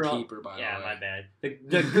goon a for goalkeeper, by the way. yeah, my bad.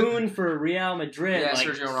 The goon for Real Madrid. Yeah, like,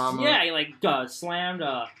 Sergio Ramos. Yeah, he slammed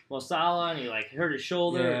Mo Salah and he hurt his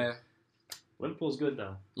shoulder. Yeah. Liverpool's good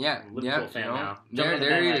though. Yeah, I'm a Liverpool fan now. There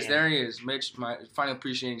Jumping on the he is. bandwagon. There he is. Mitch, finally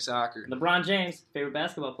appreciating soccer. LeBron James, favorite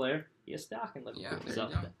basketball player. He has stock in Liverpool. Yeah, there so,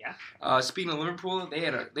 you go. yeah. Speaking of Liverpool, they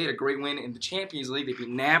had a great win in the Champions League. They beat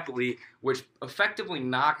Napoli, which effectively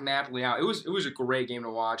knocked Napoli out. It was a great game to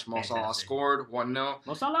watch. Mo Salah Fantastic. scored 1-0.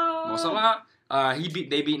 Mo Salah. Mo Salah.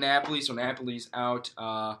 They beat Napoli, so Napoli's out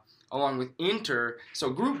along with Inter. So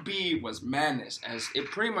Group B was madness, as it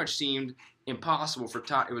pretty much seemed impossible for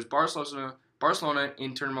It was Barcelona,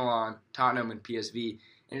 Inter Milan, Tottenham, and PSV,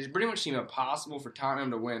 and it pretty much seemed impossible for Tottenham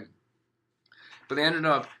to win. But they ended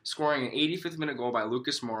up scoring an 85th minute goal by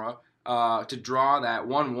Lucas Moura to draw that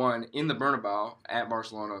 1-1 in the Bernabeu at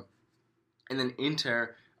Barcelona. And then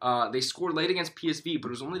Inter, they scored late against PSV, but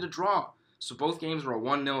it was only to draw. So both games were a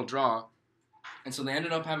 1-0 draw. And so they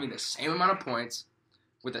ended up having the same amount of points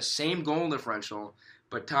with the same goal differential.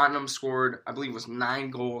 But Tottenham scored, I believe it was 9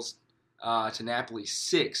 goals to Napoli's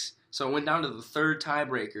 6. So it went down to the third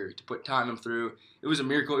tiebreaker to put Tottenham through. It was a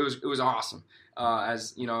miracle. It was awesome.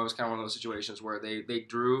 As it was kind of one of those situations where they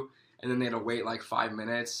drew and then they had to wait like 5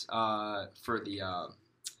 minutes for the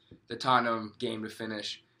Tottenham game to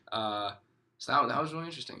finish. So that was really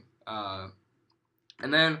interesting. And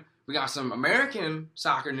then we got some American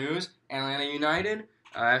soccer news. Atlanta United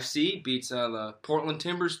FC beats the Portland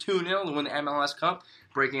Timbers 2-0 to win the MLS Cup,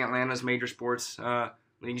 breaking Atlanta's major sports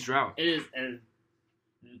league's drought. It is, and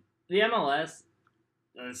the MLS,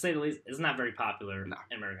 to say the least, is not very popular in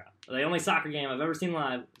America. The only soccer game I've ever seen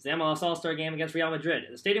live is the MLS All-Star game against Real Madrid.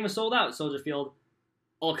 The stadium was sold out at Soldier Field,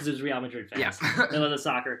 all because it was Real Madrid fans. Yeah. They love the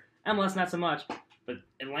soccer. MLS, not so much. But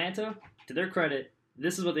Atlanta, to their credit,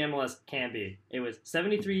 this is what the MLS can be. It was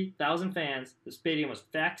 73,000 fans. The stadium was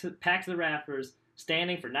packed to the rafters,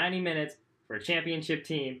 standing for 90 minutes for a championship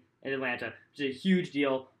team in Atlanta, which is a huge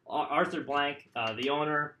deal. Arthur Blank, the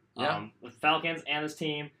owner with Falcons and his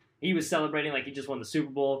team, he was celebrating like he just won the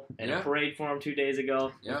Super Bowl and a parade for him 2 days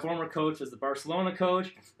ago. Yeah. The former coach was the Barcelona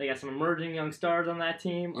coach. They got some emerging young stars on that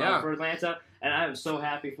team for Atlanta, and I am so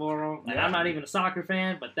happy for them. And I'm not even a soccer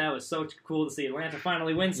fan, but that was so cool to see Atlanta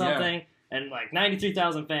finally win something. Yeah. And like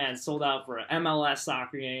 93,000 fans sold out for an MLS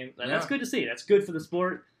soccer game. That's good to see. That's good for the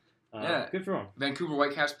sport. Good for them. Vancouver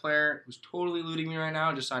Whitecaps player who's totally eluding me right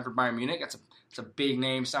now just signed for Bayern Munich. That's a big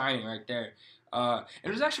name signing right there. And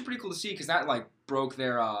it was actually pretty cool to see because that like broke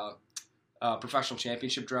their professional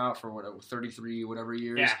championship drought for 33 whatever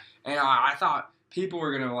years. Yeah. And I thought people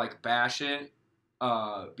were gonna like bash it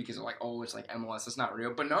because of like, oh, it's like MLS, it's not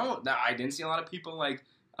real. But no, I didn't see a lot of people like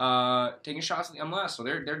taking shots at the MLS. So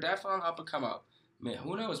they're definitely on up and come up. Man,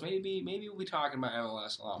 who knows? Maybe we'll be talking about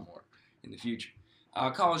MLS a lot more in the future.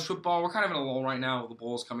 College football, we're kind of in a lull right now with the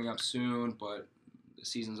Bowls coming up soon, but the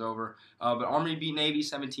season's over. But Army beat Navy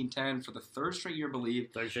 17-10 for the third straight year, I believe.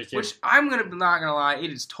 Which I'm not gonna lie, it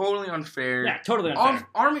is totally unfair. Yeah, totally unfair.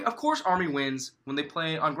 Army wins when they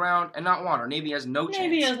play on ground and not water. Navy has no chance.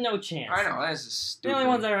 Navy has no chance. I know, that's just stupid. The only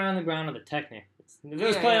ones that are on the ground are the Technics. If it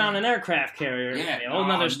was playing on an aircraft carrier, a whole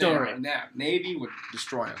nother story. Navy would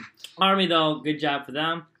destroy them. Army, though, good job for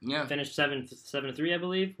them. Yeah. Finished 7-3, I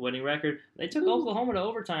believe, winning record. They took Oklahoma to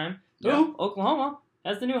overtime. Yeah. Ooh, Oklahoma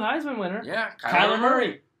has the new Heisman winner. Yeah, Kyler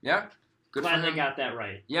Murray. Yeah. Good Glad for they him. got that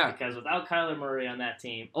right. Yeah. Because without Kyler Murray on that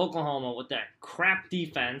team, Oklahoma, with that crap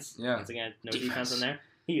defense, once again, no defense in there,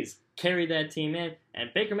 he has carried that team in.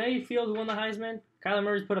 And Baker Mayfield, who won the Heisman, Kyler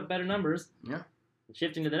Murray's put up better numbers. Yeah.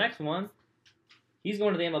 Shifting to the next one, he's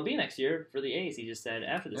going to the MLB next year for the A's, he just said,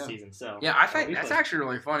 after the season. So yeah, I think that's actually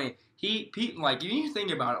really funny. Like, if you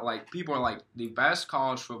think about it, like, people are like, the best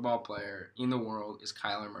college football player in the world is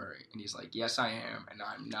Kyler Murray. And he's like, yes, I am, and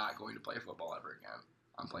I'm not going to play football ever again.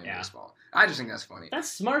 I'm playing baseball. I just think that's funny.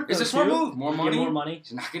 That's smart, though, It's a smart move. More money. More money.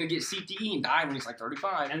 He's not going to get CTE and die when he's like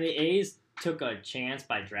 35. And the A's took a chance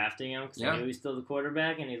by drafting him because Yeah. they knew he was still the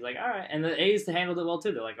quarterback, and he's like, all right. And the A's handled it well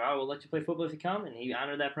too. They're like, all right, we'll let you play football if you come, and he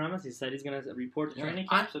honored that promise. He said he's going to report to training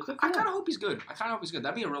I camp. So good for kind him. of hope he's good.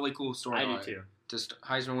 That'd be a really cool story. I do too. Just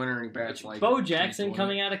Heisman winner and bats like Bo Jackson 2020.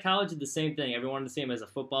 coming out of college did the same thing. Everyone wanted to see him as a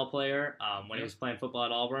football player when he was playing football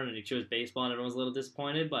at Auburn, and he chose baseball, and everyone was a little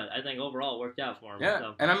disappointed. But I think overall it worked out for him. Yeah,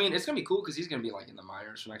 So. and I mean it's gonna be cool because he's gonna be like in the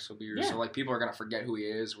minors for the next couple years. Yeah. So like people are gonna forget who he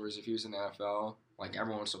is, whereas if he was in the NFL, like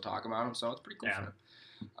everyone would still talk about him. So it's pretty cool Yeah.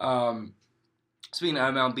 for him. Speaking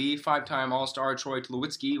of MLB, 5-time All-Star Troy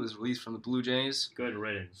Tulowitzki was released from the Blue Jays. Good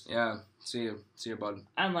riddance. Yeah, see you, bud.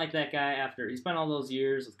 I didn't like that guy after he spent all those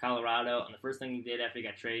years with Colorado, and the first thing he did after he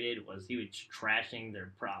got traded was he was trashing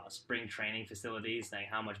their spring training facilities, saying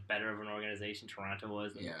how much better of an organization Toronto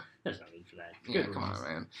was. And Yeah, there's no need for that. yeah, Good come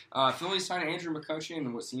riddance. on, man. Phillies signed Andrew McCutcheon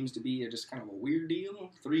in what seems to be just kind of a weird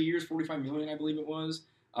deal. 3 years, $45 million, I believe it was.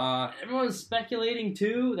 Everyone's speculating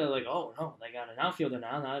too. They're like, "Oh no, they got an outfielder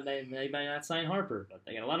now. Now they might not sign Harper, but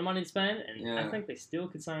they got a lot of money to spend, and Yeah. I think they still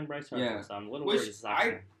could sign Bryce Harper." Yeah. So I'm a little Which worried. This is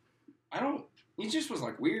optional. I don't. He just was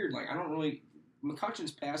like weird. Like I don't really.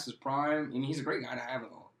 McCutcheon's past his prime. I mean, he's a great guy to have in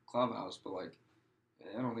the clubhouse, but like,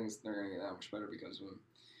 I don't think they're gonna get that much better because of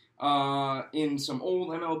him. In some old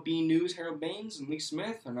MLB news, Harold Baines and Lee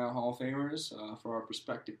Smith are now Hall of Famers for our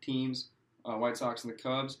respective teams, White Sox and the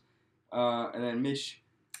Cubs. And then Mitch,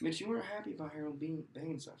 you weren't happy about Harold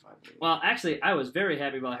Baines stuff, I believe. Well, actually, I was very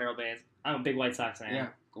happy about Harold Baines. I'm a big White Sox fan. Yeah,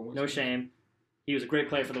 go with No it. shame. He was a great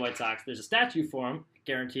player for the White Sox. There's a statue for him,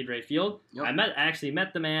 guaranteed rate field. Yep. I actually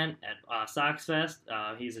met the man at Sox Fest.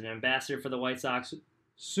 He's an ambassador for the White Sox.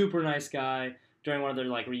 Super nice guy. During one of their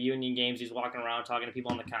like reunion games, he's walking around talking to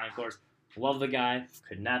people on the concourse. Love the guy.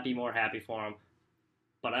 Could not be more happy for him.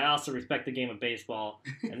 But I also respect the game of baseball,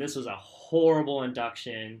 and this was a horrible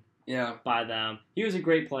induction Yeah, by them. He was a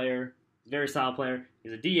great player, very solid player.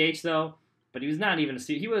 He's a DH though, but he was not even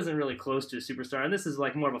he wasn't really close to a superstar. And this is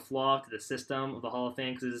like more of a flaw to the system of the Hall of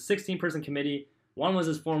Fame because it's a 16-person committee. One was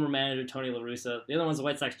his former manager Tony La Russa. The other one's the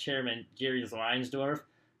White Sox chairman Jerry Reinsdorf.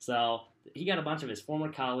 So he got a bunch of his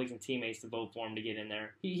former colleagues and teammates to vote for him to get in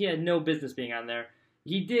there. He had no business being on there.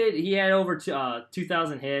 He had over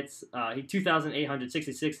 2,000 hits.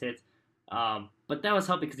 2,866 hits. But that was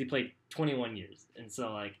helped because he played 21 years. And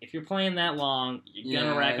so, like, if you're playing that long, you're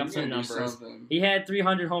going to rack up you some gotta do numbers. something. He had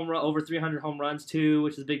over 300 home runs, too,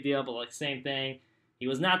 which is a big deal, but, like, same thing. He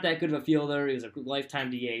was not that good of a fielder. He was a lifetime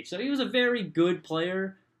DH. So he was a very good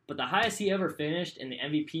player, but the highest he ever finished in the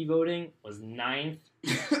MVP voting was 9th.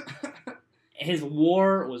 His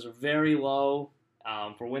WAR was very low.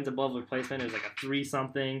 For wins above replacement, it was like a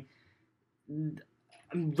 3-something.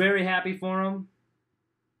 I'm very happy for him.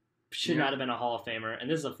 Should not have been a Hall of Famer, and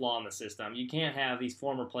this is a flaw in the system. You can't have these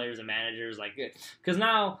former players and managers like it, because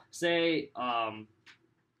now, say, I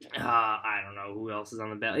don't know who else is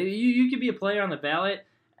on the ballot. You could be a player on the ballot,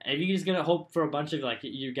 and if you're just gonna hope for a bunch of like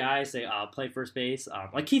your guys say play first base,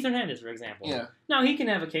 like Keith Hernandez, for example. Yeah. Now he can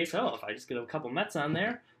have a case. Oh, if I just get a couple Mets on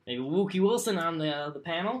there, maybe Wookie Wilson on the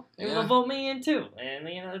panel, maybe they'll vote me in too. And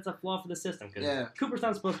it's a flaw for the system because Cooper's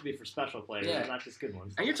not supposed to be for special players, not just good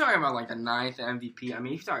ones. And you're talking about like the 9th MVP. I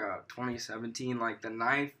mean, you're talking about 2017, like the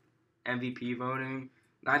 9th MVP voting.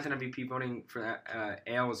 9th MVP voting for that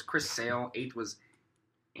AL was Chris Sale. 8th was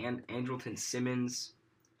Andrelton Simmons.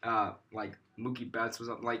 Like Mookie Betts was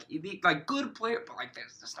like good player, but like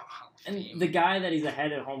there's no Hall of Fame. And the guy that he's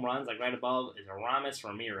ahead in home runs, like right above, is Aramis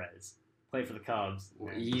Ramirez. Played for the Cubs.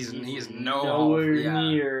 He's nowhere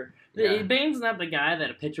near. Yeah. Baines is not the guy that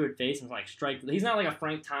a pitcher would face and like strike. He's not like a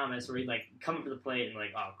Frank Thomas where he'd like come up to the plate and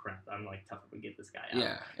like, oh crap, I'm like tough to get this guy out.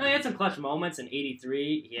 Yeah. And he had some clutch moments in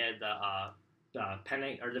 '83. He had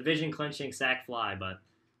the division clinching sac fly, but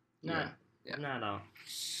not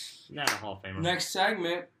a Hall of Famer. Next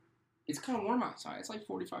segment. It's kind of warm outside. It's like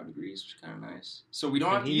 45 degrees, which is kind of nice. So we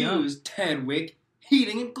don't have to use Tedwick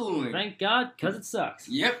Heating and Cooling. Thank God, because it sucks.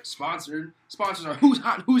 Yep, sponsored. Sponsors are Who's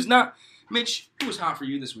Hot, Who's Not. Mitch, who's hot for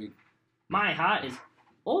you this week? My hot is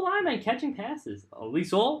old lineman catching passes.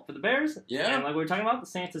 Elise Ole for the Bears. Yeah. And like we were talking about, the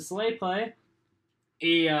Santa Slay play.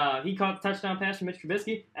 He caught the touchdown pass from Mitch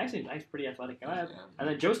Trubisky. Actually, nice, pretty athletic guy. Yeah. And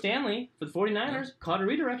then Joe Stanley for the 49ers caught a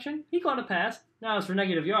redirection. He caught a pass. Now it's for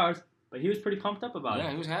negative yards, but he was pretty pumped up about it.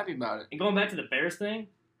 Yeah, he was happy about it. And going back to the Bears thing,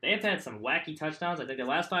 they have had some wacky touchdowns. I think their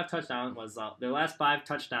last five touchdowns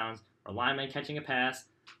are linemen catching a pass,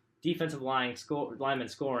 defensive lineman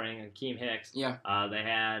scoring, and Keem Hicks. Yeah. They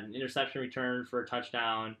had an interception return for a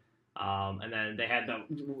touchdown, and then they had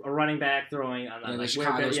a running back throwing on the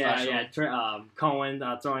Chicago special. Cohen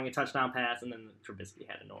throwing a touchdown pass, and then Trubisky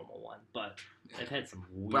had a normal one. But they've had some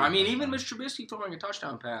weird. But I mean, even Mitch Trubisky throwing a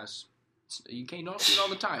touchdown pass, You don't see it all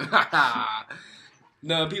the time.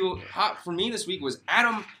 The people hot for me this week was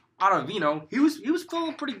Adam Ottavino. He was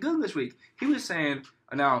feeling pretty good this week. He was saying,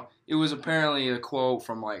 now it was apparently a quote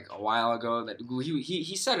from like a while ago that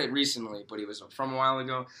he said it recently, but it was from a while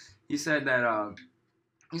ago. He said that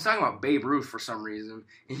he's talking about Babe Ruth for some reason,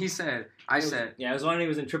 and he said, it was when he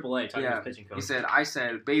was in AAA talking about pitching coach. He said, I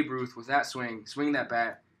said Babe Ruth with that swinging that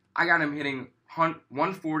bat, I got him hitting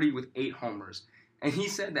 140 with 8 homers, and he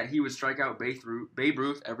said that he would strike out Babe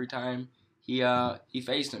Ruth every time he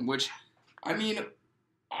faced him, which, I mean,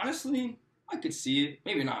 honestly, I could see it.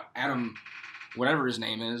 Maybe not Adam, whatever his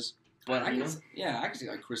name is, but I could see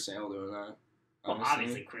like Chris Sale doing that. Well,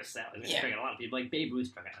 obviously Chris Sale is striking a lot of people. Like Babe Ruth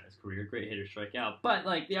struck out in his career, great hitter, strike out. But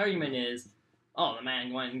like the argument is, the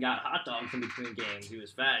man went and got hot dogs in between games. He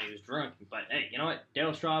was fat, he was drunk. But hey, you know what?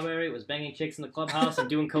 Darryl Strawberry was banging chicks in the clubhouse and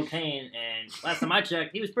doing cocaine. And last time I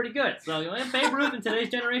checked, he was pretty good. So Babe Ruth in today's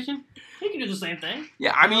generation, he can do the same thing.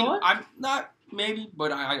 Yeah, I mean, I'm not maybe,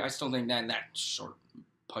 but I still think that short,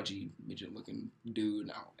 pudgy, midget-looking dude.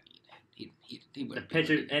 No. He the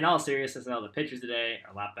pitchers, in all seriousness, the pitchers today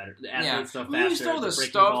are a lot better. The athletes so faster. You throw the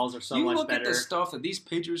breaking stuff. Balls are so you much look better. at the stuff that these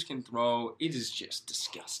pitchers can throw. It is just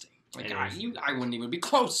disgusting. Like I is. wouldn't even be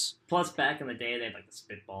close. Plus, back in the day, they had like the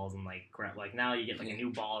spitballs and like crap. Like now, you get like a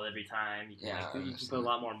new ball every time. You can, you can put a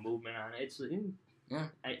lot more movement on it.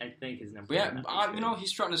 I think his number. But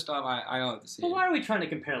he's trying to stop. I like to see. Well, why are we trying to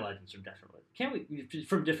compare legends from different? Can't we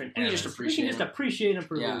from different eras? We can just appreciate them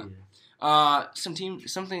for who he is. Some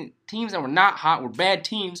teams that were not hot were bad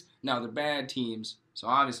teams. Now they're bad teams, so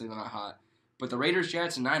obviously they're not hot. But the Raiders,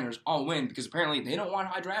 Jets, and Niners all win because apparently they don't want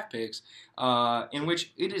high draft picks. In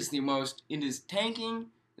which tanking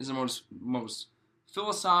is the most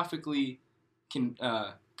philosophically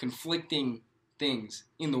conflicting things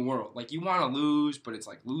in the world. Like you want to lose, but it's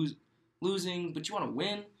like losing, but you want to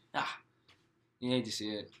win. You hate to see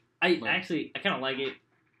it. I kind of like it.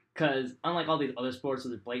 Because unlike all these other sports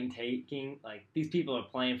with blatant taking, like these people are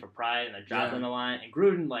playing for pride and their jobs on the line. And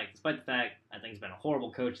Gruden, like, despite the fact I think he's been a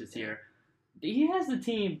horrible coach this year, he has the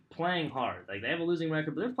team playing hard. Like they have a losing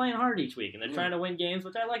record, but they're playing hard each week and they're trying to win games,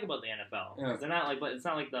 which I like about the NFL. Yeah. They're not like, but it's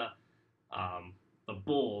not like the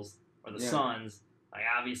Bulls or the Suns. Like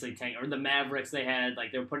obviously or the Mavericks. They had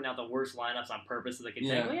like they were putting out the worst lineups on purpose so they could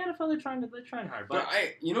tank. Well, the NFL they're trying hard. But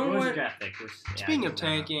you know what? Draft pick, Speaking of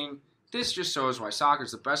tanking. This just shows why soccer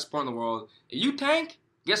is the best sport in the world. If you tank,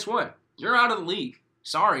 guess what? You're out of the league.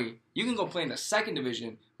 Sorry. You can go play in the second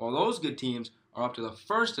division while those good teams are up to the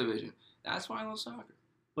first division. That's why I love soccer.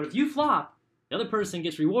 But if you flop, the other person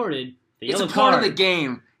gets rewarded. It's a part of the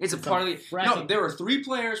game. It's a part of the game. No, there were 3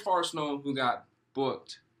 players for Arsenal who got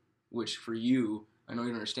booked, which for you, I know you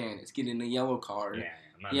don't understand, it's getting a yellow card.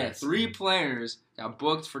 Yeah, 3 players got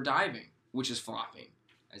booked for diving, which is flopping,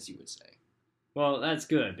 as you would say. Well, that's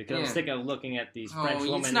good because I'm sick of looking at these French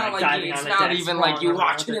women diving on the deck. It's not even like you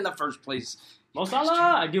watch it in the first place. Mo Salah?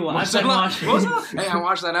 I do. I've been watching. Hey, I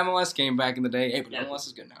watched that MLS game back in the day. Hey, but MLS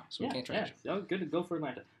is good now, so we can't trash it. Oh, good to go for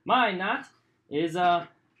Atlanta. Mine is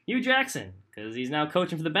Hugh Jackson because he's now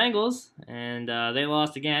coaching for the Bengals, and they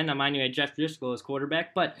lost again. Now, mind you, had Jeff Driscoll as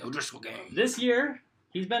quarterback, but this year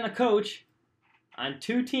he's been a coach on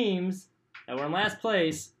 2 teams that were in last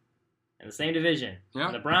place in the same division.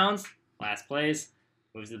 Yeah. The Browns. Last place,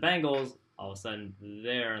 moves to the Bengals. All of a sudden,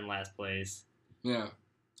 they're in last place. Yeah,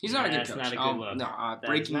 he's not a good coach. That's not a good look. No,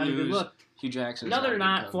 breaking news. Hugh Jackson. Another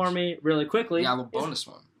not for me, really quickly. Yeah, the bonus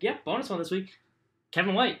one. Yeah, bonus one this week.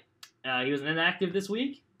 Kevin White. He was inactive this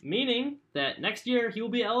week, meaning that next year he will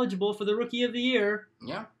be eligible for the Rookie of the Year.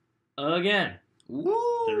 Yeah. Again. Woo!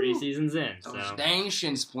 3 seasons in. Those dang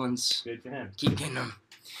shin splints. Good for him. Keep getting them.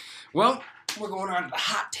 Well. We're going on to the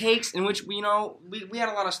hot takes, in which we had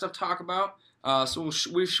a lot of stuff to talk about. So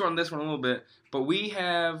we've shortened this one a little bit, but we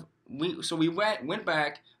went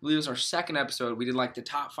back. I believe it was our second episode. We did like the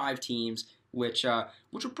top 5 teams, which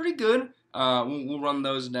were pretty good. We'll run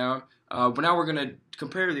those down. But now we're gonna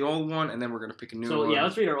compare the old one, and then we're gonna pick a new one. So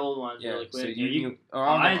let's read our old ones really quick. So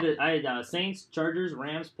I had Saints, Chargers,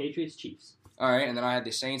 Rams, Patriots, Chiefs. All right, and then I had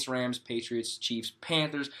the Saints, Rams, Patriots, Chiefs,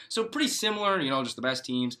 Panthers. So pretty similar, just the best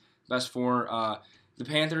teams. Best 4. The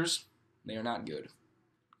Panthers, they are not good.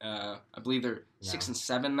 I believe they're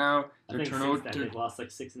 6-7 now. They've lost like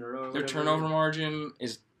 6 in a row. Their turnover margin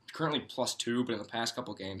is currently +2, but in the past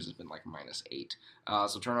couple games it's been like -8.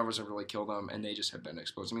 So turnovers have really killed them, and they just have been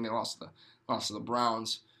exposed. I mean, they lost to the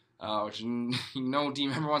Browns, which no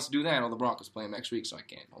team ever wants to do that. The Broncos play them next week, so I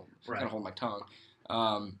can't hold my tongue.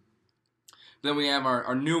 Then we have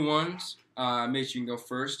our new ones. Mitch, you can go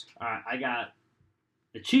first. All right, I got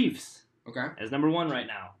the Chiefs. Okay. As number 1 right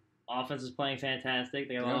now. offense is playing fantastic.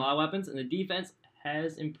 They got Yeah. a lot of weapons, and the defense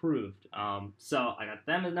has improved. So I got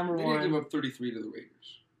them as number They one. didn't give up 33 to the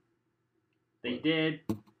Raiders. They did,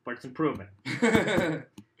 but it's improvement.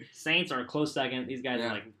 Saints are a close second. These guys Yeah.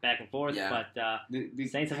 are like back and forth, Yeah. but the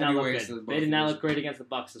Saints have not looked heavyweights good. of They both did not divisions. look great against the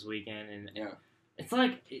Bucks this weekend, and Yeah. it's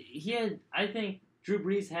like I think Drew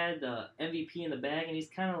Brees had the MVP in the bag, and he's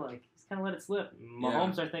kind of let it slip.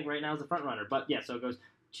 Mahomes, I think, right now is the front runner. But yeah, so it goes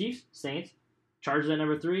Chiefs, Saints, Chargers at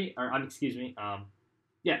number 3, or excuse me,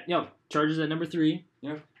 Chargers at number 3.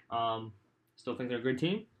 Yeah. Still think they're a good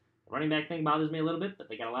team. The running back thing bothers me a little bit, but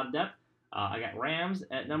they got a lot of depth. I got Rams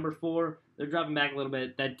at number 4. They're dropping back a little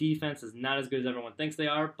bit. That defense is not as good as everyone thinks they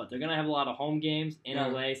are, but they're going to have a lot of home games in Yeah.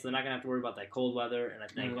 LA, so they're not going to have to worry about that cold weather. And I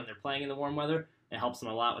think when they're playing in the warm weather, it helps them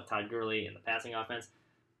a lot with Todd Gurley and the passing offense.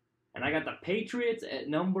 And I got the Patriots at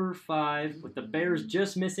number 5, with the Bears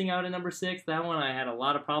just missing out at number 6. That one I had a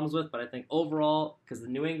lot of problems with, but I think overall, because the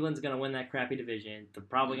New England's going to win that crappy division, they're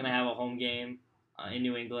probably going to have a home game in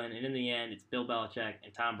New England, and in the end, it's Bill Belichick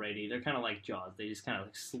and Tom Brady. They're kind of like Jaws. They just kind of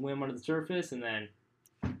like swim under the surface and then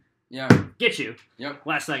get you. Yep.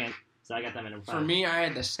 Last second. So I got them at number 5. For me, I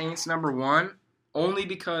had the Saints number 1, only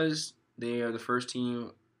because they are the first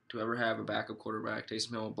team to ever have a backup quarterback.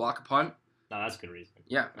 Taysom Hill block a punt. No, that's a good reason.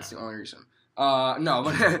 Yeah, that's the only reason. No,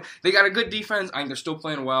 but they got a good defense. I think they're still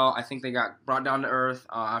playing well. I think they got brought down to earth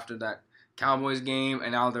after that Cowboys game,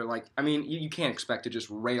 and now they're like, I mean, you can't expect to just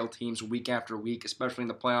rail teams week after week, especially in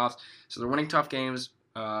the playoffs. So they're winning tough games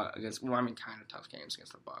against, kind of tough games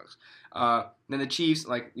against the Bucs. Then the Chiefs,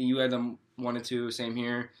 like you had them 1-2, same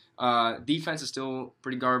here. Defense is still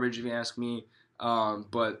pretty garbage if you ask me,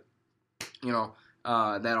 but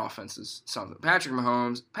that offense is something. Patrick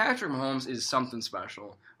Mahomes is something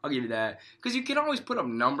special. I'll give you that. Because you can always put up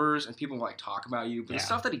numbers and people like talk about you, but the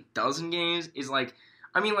stuff that he does in games is like,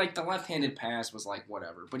 I mean, like the left-handed pass was like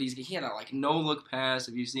whatever, but he had a like no-look pass.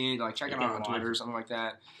 If you see it, like check it out on Twitter or something like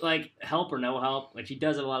that. Like help or no help, like he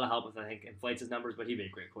does have a lot of help with I think inflates his numbers, but he'd be a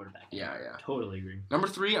great quarterback. Yeah. Totally agree. Number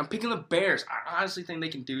 3, I'm picking the Bears. I honestly think they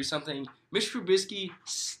can do something. Mitch Trubisky,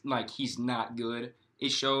 like he's not good.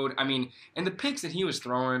 It showed. I mean, and the picks that he was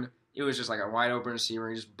throwing, it was just like a wide open receiver.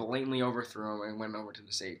 He just blatantly overthrew him and went over to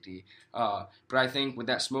the safety. But I think with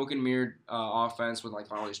that smoke and mirror offense, with like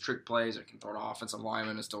all these trick plays, it can throw an offensive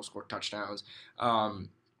lineman and still score touchdowns. And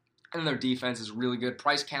their defense is really good.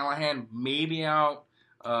 Bryce Callahan maybe out.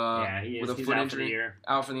 He is. With a He's foot out injury. for the year.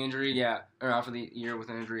 Out for the injury, or out for the year with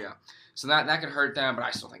an injury, So that could hurt them, but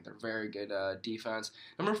I still think they're very good defense.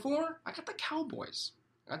 Number 4, I got the Cowboys.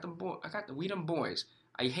 I got the Weedham Boys.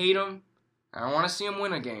 I hate them. I don't want to see them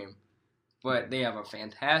win a game, but they have a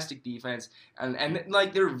fantastic defense, and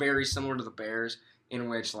like they're very similar to the Bears in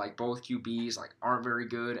which like both QBs like aren't very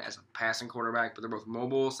good as a passing quarterback, but they're both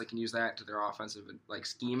mobile, so they can use that to their offensive like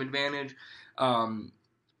scheme advantage. And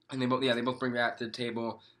they both bring that to the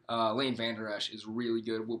table. Leighton Vander Esch is really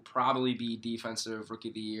good. Will probably be defensive rookie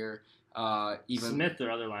of the year. Even Smith,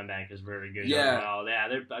 their other linebacker, is very good. Yeah.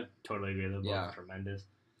 I totally agree. They're both tremendous.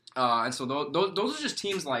 And so those are just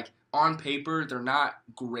teams like on paper they're not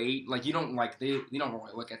great. Like you don't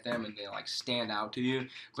really look at them and they like stand out to you.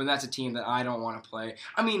 But that's a team that I don't want to play.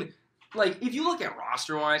 I mean, like if you look at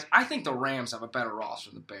roster wise, I think the Rams have a better roster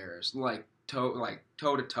than the Bears. Like toe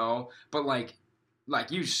to toe. But like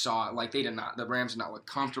you saw it, like the Rams did not look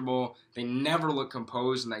comfortable. They never looked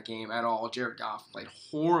composed in that game at all. Jared Goff played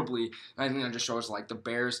horribly. And I think that just shows like the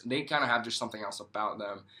Bears, they kind of have just something else about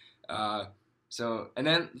them. And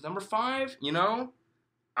then number 5,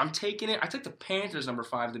 I'm taking it. I took the Panthers number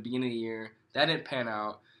 5 at the beginning of the year. That didn't pan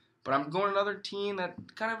out. But I'm going another team that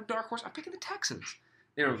kind of a dark horse. I'm picking the Texans.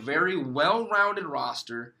 They're a very well-rounded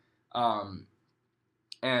roster.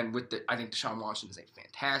 And I think Deshaun Watson is a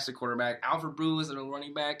fantastic quarterback. Alfred Brewer is a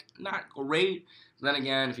running back, not great. But then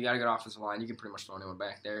again, if you got a good offensive line, you can pretty much throw anyone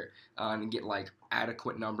back there and get like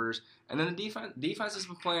adequate numbers. And then the defense has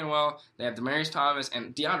been playing well. They have Demaryius Thomas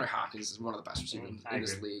and DeAndre Hopkins is one of the best receivers in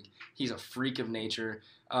this league. He's a freak of nature.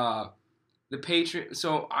 The Patriots.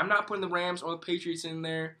 So I'm not putting the Rams or the Patriots in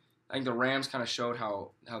there. I think the Rams kind of showed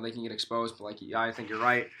how they can get exposed. But I think you're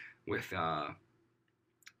right with the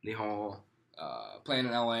whole. Playing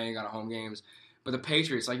in LA, got home games, but the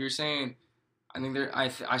Patriots, like you're saying, I think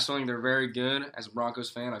I still think they're very good. As a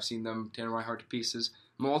Broncos fan, I've seen them tear my heart to pieces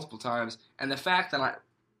multiple times, and the fact that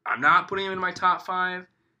I'm not putting them in my top 5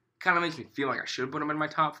 kind of makes me feel like I should put them in my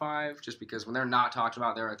top 5, just because when they're not talked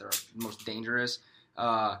about, they're at their most dangerous.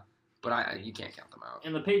 But you can't count them out.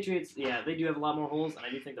 And the Patriots, they do have a lot more holes, and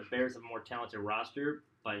I do think the Bears have a more talented roster,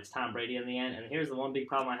 but it's Tom Brady in the end. And here's the one big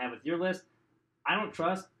problem I have with your list. I don't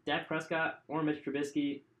trust Dak Prescott or Mitch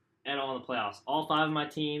Trubisky at all in the playoffs. All 5 of my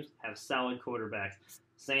teams have solid quarterbacks.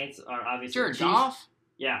 Saints are obviously Jared Chiefs. Goff?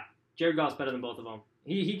 Yeah, Jared Goff's better than both of them.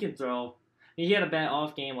 He can throw. He had a bad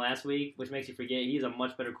off game last week, which makes you forget he's a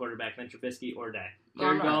much better quarterback than Trubisky or Dak.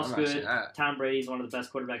 Jared Goff's good. Tom Brady's one of the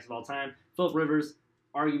best quarterbacks of all time. Philip Rivers,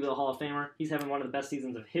 arguably a Hall of Famer. He's having one of the best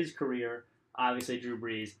seasons of his career. Obviously, Drew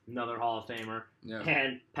Brees, another Hall of Famer. Yeah.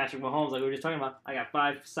 And Patrick Mahomes, like we were just talking about. I got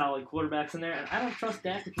 5 solid quarterbacks in there, and I don't trust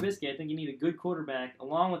Dak or Trubisky. I think you need a good quarterback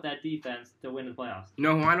along with that defense to win the playoffs. You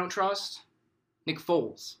know who I don't trust? Nick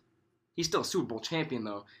Foles. He's still a Super Bowl champion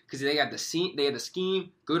though, because they had the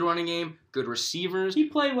scheme, good running game, good receivers. He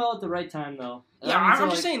played well at the right time though. Yeah, I'm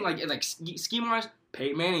just saying, like scheme wise,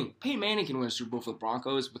 Peyton Manning can win a Super Bowl for the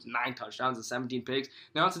Broncos with 9 touchdowns and 17 picks.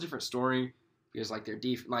 Now it's a different story because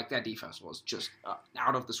that defense was just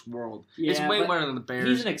out of this world. Yeah, it's way better than the Bears.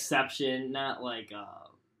 He's an exception, not like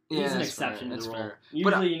he's an exception to the rule. Fair.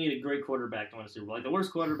 Usually, you need a great quarterback to win a Super Bowl. Like the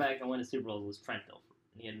worst quarterback to win a Super Bowl was Trent Dilfer.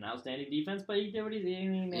 He had an outstanding defense, but he did what he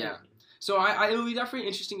did. Yeah. So it'll be definitely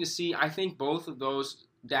interesting to see. I think both of those,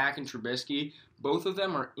 Dak and Trubisky, both of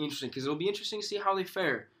them are interesting because it'll be interesting to see how they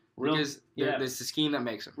fare. Because it's the scheme that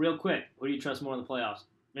makes them. Real quick, what do you trust more in the playoffs?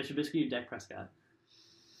 Mitch Trubisky or Dak Prescott?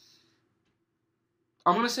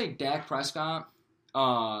 I'm going to say Dak Prescott.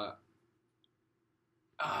 I'm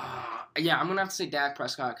going to have to say Dak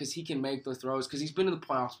Prescott because he can make the throws because he's been to the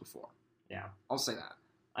playoffs before. Yeah. I'll say that.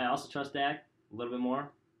 I also trust Dak a little bit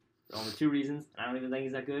more. For only 2 reasons. I don't even think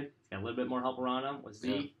he's that good. He's got a little bit more help around him with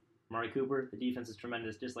Zeke, Amari Cooper. The defense is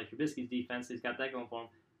tremendous, just like Trubisky's defense. He's got that going for him.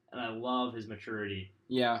 And I love his maturity.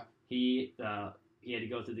 Yeah. He had to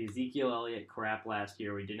go through the Ezekiel Elliott crap last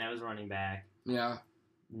year where he didn't have his running back. Yeah.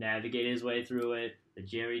 Navigate his way through it. The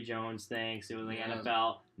Jerry Jones thing, suing the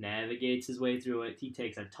NFL. Navigates his way through it. He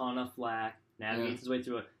takes a ton of flack. Navigates his way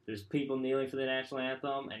through it. There's people kneeling for the national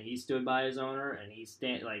anthem, and he stood by his owner, and he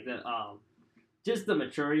just the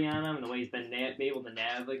maturity on him and the way he's been able to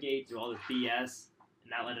navigate through all this BS and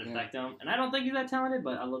not let it affect him. And I don't think he's that talented,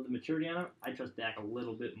 but I love the maturity on him. I trust Dak a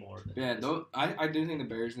little bit more. I do think the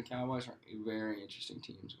Bears and the Cowboys are very interesting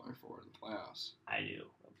teams going forward in the playoffs. I do.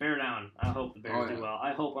 Bear down. I hope the Bears do well.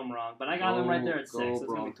 I hope I'm wrong, but I got them right there at 6. It's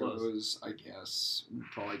going to be close. I guess we'll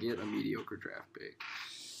probably get a mediocre draft pick.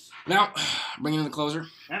 Now, bringing in the closer.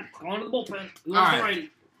 I'm going to the bullpen. All right.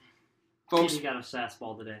 Folks, you got a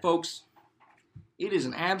fastball today. Folks, it is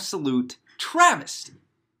an absolute travesty,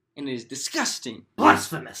 and it is disgusting.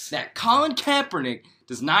 Blasphemous. That Colin Kaepernick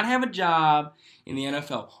does not have a job in the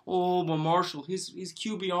NFL. Oh, but Marshall, his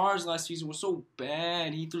QBRs last season were so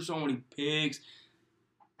bad. He threw so many picks.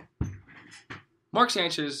 Mark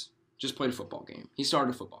Sanchez just played a football game. He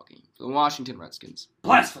started a football game for the Washington Redskins.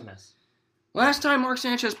 Blasphemous. Last time Mark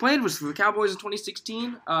Sanchez played was for the Cowboys in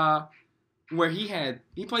 2016, where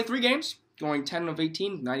he played 3 games, going 10 of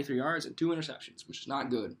 18, 93 yards, and 2 interceptions, which is not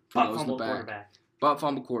good for those in the back. But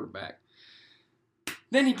fumble quarterback.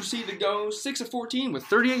 Then he proceeded to go 6 of 14 with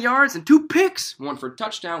 38 yards and 2 picks, 1 for a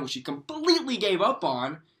touchdown, which he completely gave up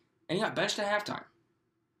on, and he got benched at halftime.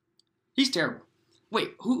 He's terrible.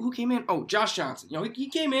 Wait, who came in? Oh, Josh Johnson. He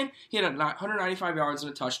came in, he had 195 yards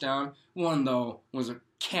and a touchdown. One, though, was a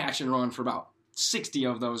catch and run for about 60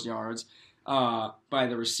 of those yards by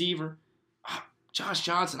the receiver. Josh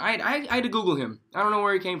Johnson, I had to Google him. I don't know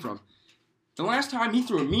where he came from. The last time he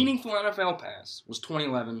threw a meaningful NFL pass was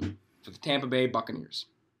 2011 for the Tampa Bay Buccaneers.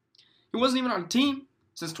 He wasn't even on a team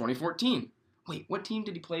since 2014. Wait, what team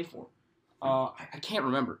did he play for? I can't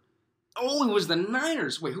remember. Oh, it was the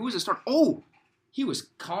Niners. Wait, who was the starter? Oh, he was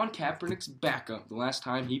Colin Kaepernick's backup the last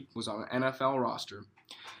time he was on an NFL roster.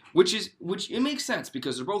 Which it makes sense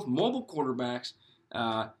because they're both mobile quarterbacks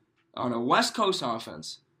on a West Coast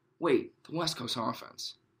offense. Wait, the West Coast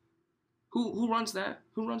offense. Who runs that?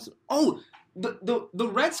 Who runs it? Oh, the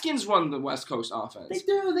Redskins run the West Coast offense. They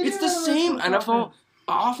do. It's the same NFL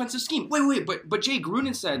offensive scheme. Wait, but Jay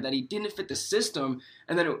Gruden said that he didn't fit the system,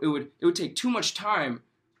 and that it would take too much time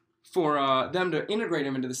for them to integrate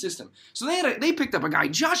him into the system. So they picked up a guy,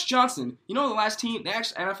 Josh Johnson. You know, the last team, the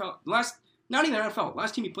actual NFL, not even NFL.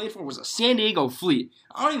 Last team he played for was a San Diego Fleet.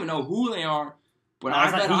 I don't even know who they are, but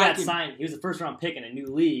I bet he got signed. He was the first round pick in a new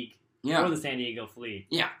league for the San Diego Fleet.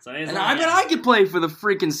 Yeah, so and I bet I could play for the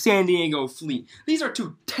freaking San Diego Fleet. These are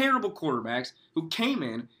 2 terrible quarterbacks who came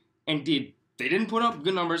in and they didn't put up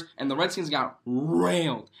good numbers, and the Redskins got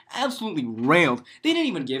railed, absolutely railed. They didn't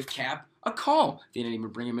even give Cap a call. They didn't even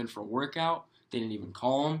bring him in for a workout. They didn't even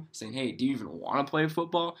call him, saying, hey, do you even want to play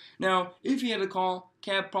football? Now, if he had a call,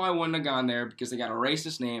 Cap probably wouldn't have gone there because they got a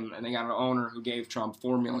racist name and they got an owner who gave Trump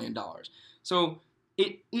 $4 million. So,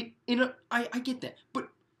 I get that. But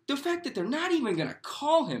the fact that they're not even going to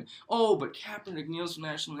call him, oh, but Kaepernick kneels for the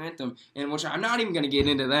national anthem, and which I'm not even going to get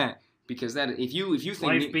into that, because that if you think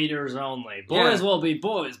Wife beaters only. Boys will be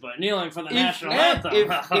boys, but kneeling for the national anthem.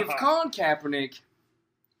 If Colin Kaepernick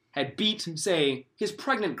had beat, say, his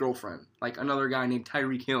pregnant girlfriend, like another guy named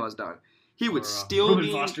Tyreek Hill has done, he would still Reuben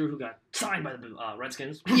be... Foster, who got signed by the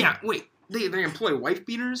Redskins. Yeah, wait. They employ wife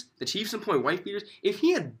beaters? The Chiefs employ wife beaters? If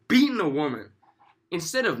he had beaten a woman,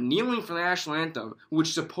 instead of kneeling for the national anthem,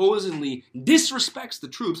 which supposedly disrespects the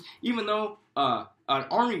troops, even though an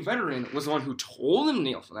Army veteran was the one who told him to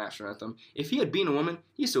kneel for the national anthem, if he had beaten a woman,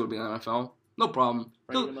 he still would be in the NFL. No problem.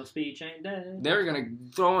 Freedom of speech ain't dead. They're going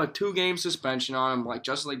to throw a 2-game suspension on him,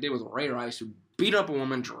 just like they did with Ray Rice, who beat up a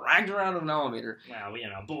woman, dragged her out of an elevator. Well,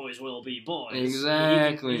 boys will be boys.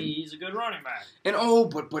 Exactly. He's a good running back. And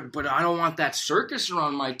but I don't want that circus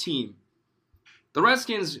around my team. The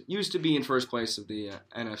Redskins used to be in first place of the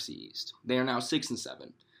NFC East. They are now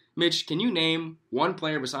 6-7. Mitch, can you name one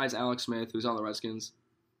player besides Alex Smith who's on the Redskins?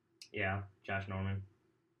 Yeah, Josh Norman.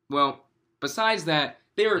 Well, besides that,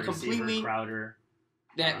 they were completely Crowder.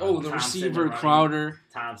 the Thompson, receiver Crowder.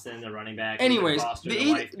 Thompson, the running back. Anyways, Foster,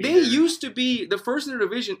 they used to be the first in their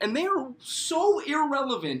division, and they are so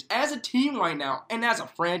irrelevant as a team right now and as a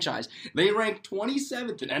franchise. They ranked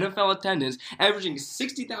 27th in NFL attendance, averaging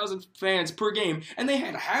 60,000 fans per game, and they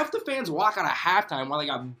had half the fans walk out at halftime while they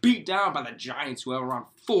got beat down by the Giants, who have around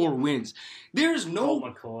 4 wins. There is no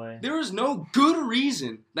good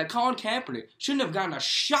reason that Colin Kaepernick shouldn't have gotten a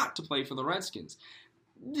shot to play for the Redskins.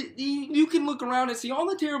 You can look around and see all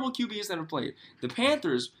the terrible QBs that have played. The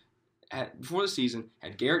Panthers, before the season,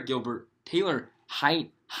 had Garrett Gilbert, Taylor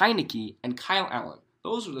Heineke, and Kyle Allen.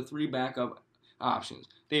 Those are the 3 backup options.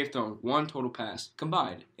 They have thrown 1 total pass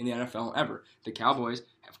combined in the NFL ever. The Cowboys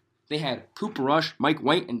had Cooper Rush, Mike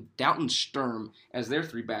White, and Dalton Sturm as their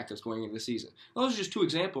 3 backups going into the season. Those are just 2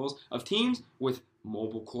 examples of teams with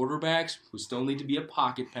mobile quarterbacks who still need to be a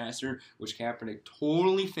pocket passer, which Kaepernick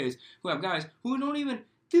totally fits, who have guys who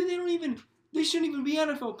they shouldn't even be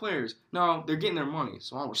NFL players. Now, they're getting their money,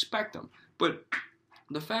 so I'll respect them. But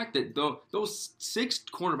the fact that those 6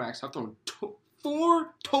 quarterbacks have thrown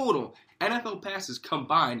 4 total NFL passes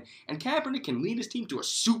combined, and Kaepernick can lead his team to a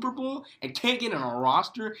Super Bowl and can't get on a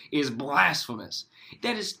roster is blasphemous.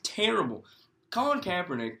 That is terrible. Colin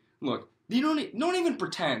Kaepernick, look, you don't even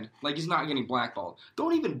pretend like he's not getting blackballed.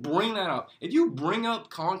 Don't even bring that up. If you bring up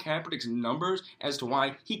Colin Kaepernick's numbers as to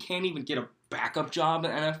why he can't even get a backup job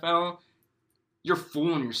in the NFL, you're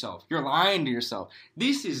fooling yourself. You're lying to yourself.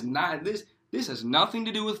 This has nothing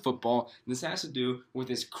to do with football. This has to do with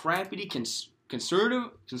this crappy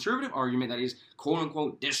conservative argument that he's quote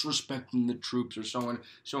unquote disrespecting the troops or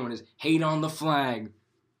showing his hate on the flag.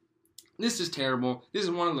 This is terrible. This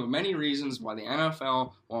is one of the many reasons why the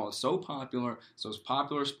NFL, while it's so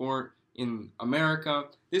popular sport in America,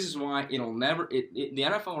 this is why the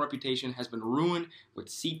NFL reputation has been ruined with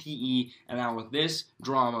CTE, and now with this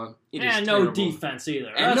drama, it is terrible. No defense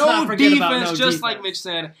either. And no defense, just like Mitch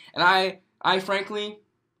said. And I frankly,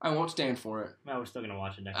 I won't stand for it. No, we're still going to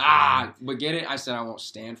watch it next week. But get it? I said I won't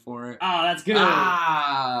stand for it. That's good.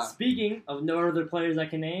 Speaking of no other players I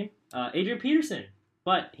can name, Adrian Peterson.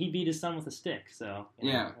 But he beat his son with a stick, so...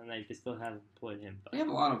 Yeah. And they still haven't employed him. But. They have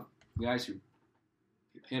a lot of guys who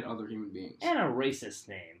hit other human beings. And a racist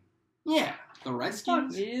name. Yeah. The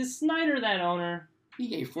Redskins? Is Snyder that owner? He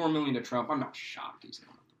gave $4 million to Trump. I'm not shocked he's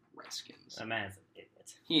not the Redskins. That man's an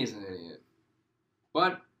idiot. He is an idiot.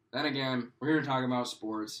 But, then again, we're here to talk about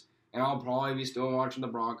sports. And I'll probably be still watching the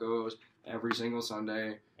Broncos every single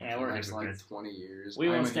Sunday. Yeah, for the next, 20 years. We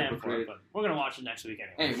won't stand for it, but we're going to watch it next week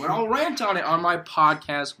anyway. Hey, I'll rant on it on my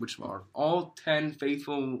podcast, which are all 10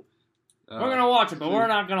 faithful... we're going to watch it, but we're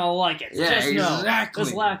not going to like it. Yeah, just exactly. Know,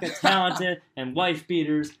 this lack of talented and wife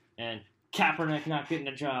beaters and Kaepernick not getting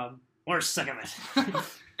a job, we're sick of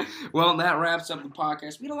it. Well, that wraps up the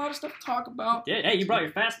podcast. We had a lot of stuff to talk about. Yeah, hey, you brought your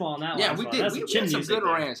fastball on that one. Yeah, we did. We had some good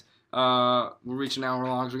rants. We're reaching an hour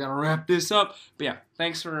long, so we got to wrap this up. But yeah,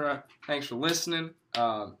 thanks for listening.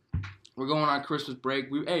 We're going on Christmas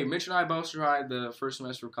break. Mitch and I both tried the first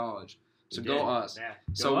semester of college, so go us. Yeah,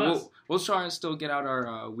 go us. We'll try and still get out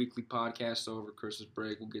our weekly podcast over Christmas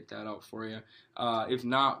break. We'll get that out for you. If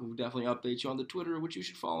not, we'll definitely update you on the Twitter, which you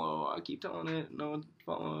should follow. I keep telling it, no one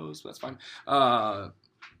follows. That's fine. But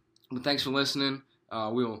thanks for listening.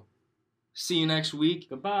 We'll see you next week.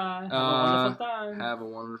 Goodbye. Have a wonderful time. Have a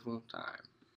wonderful time.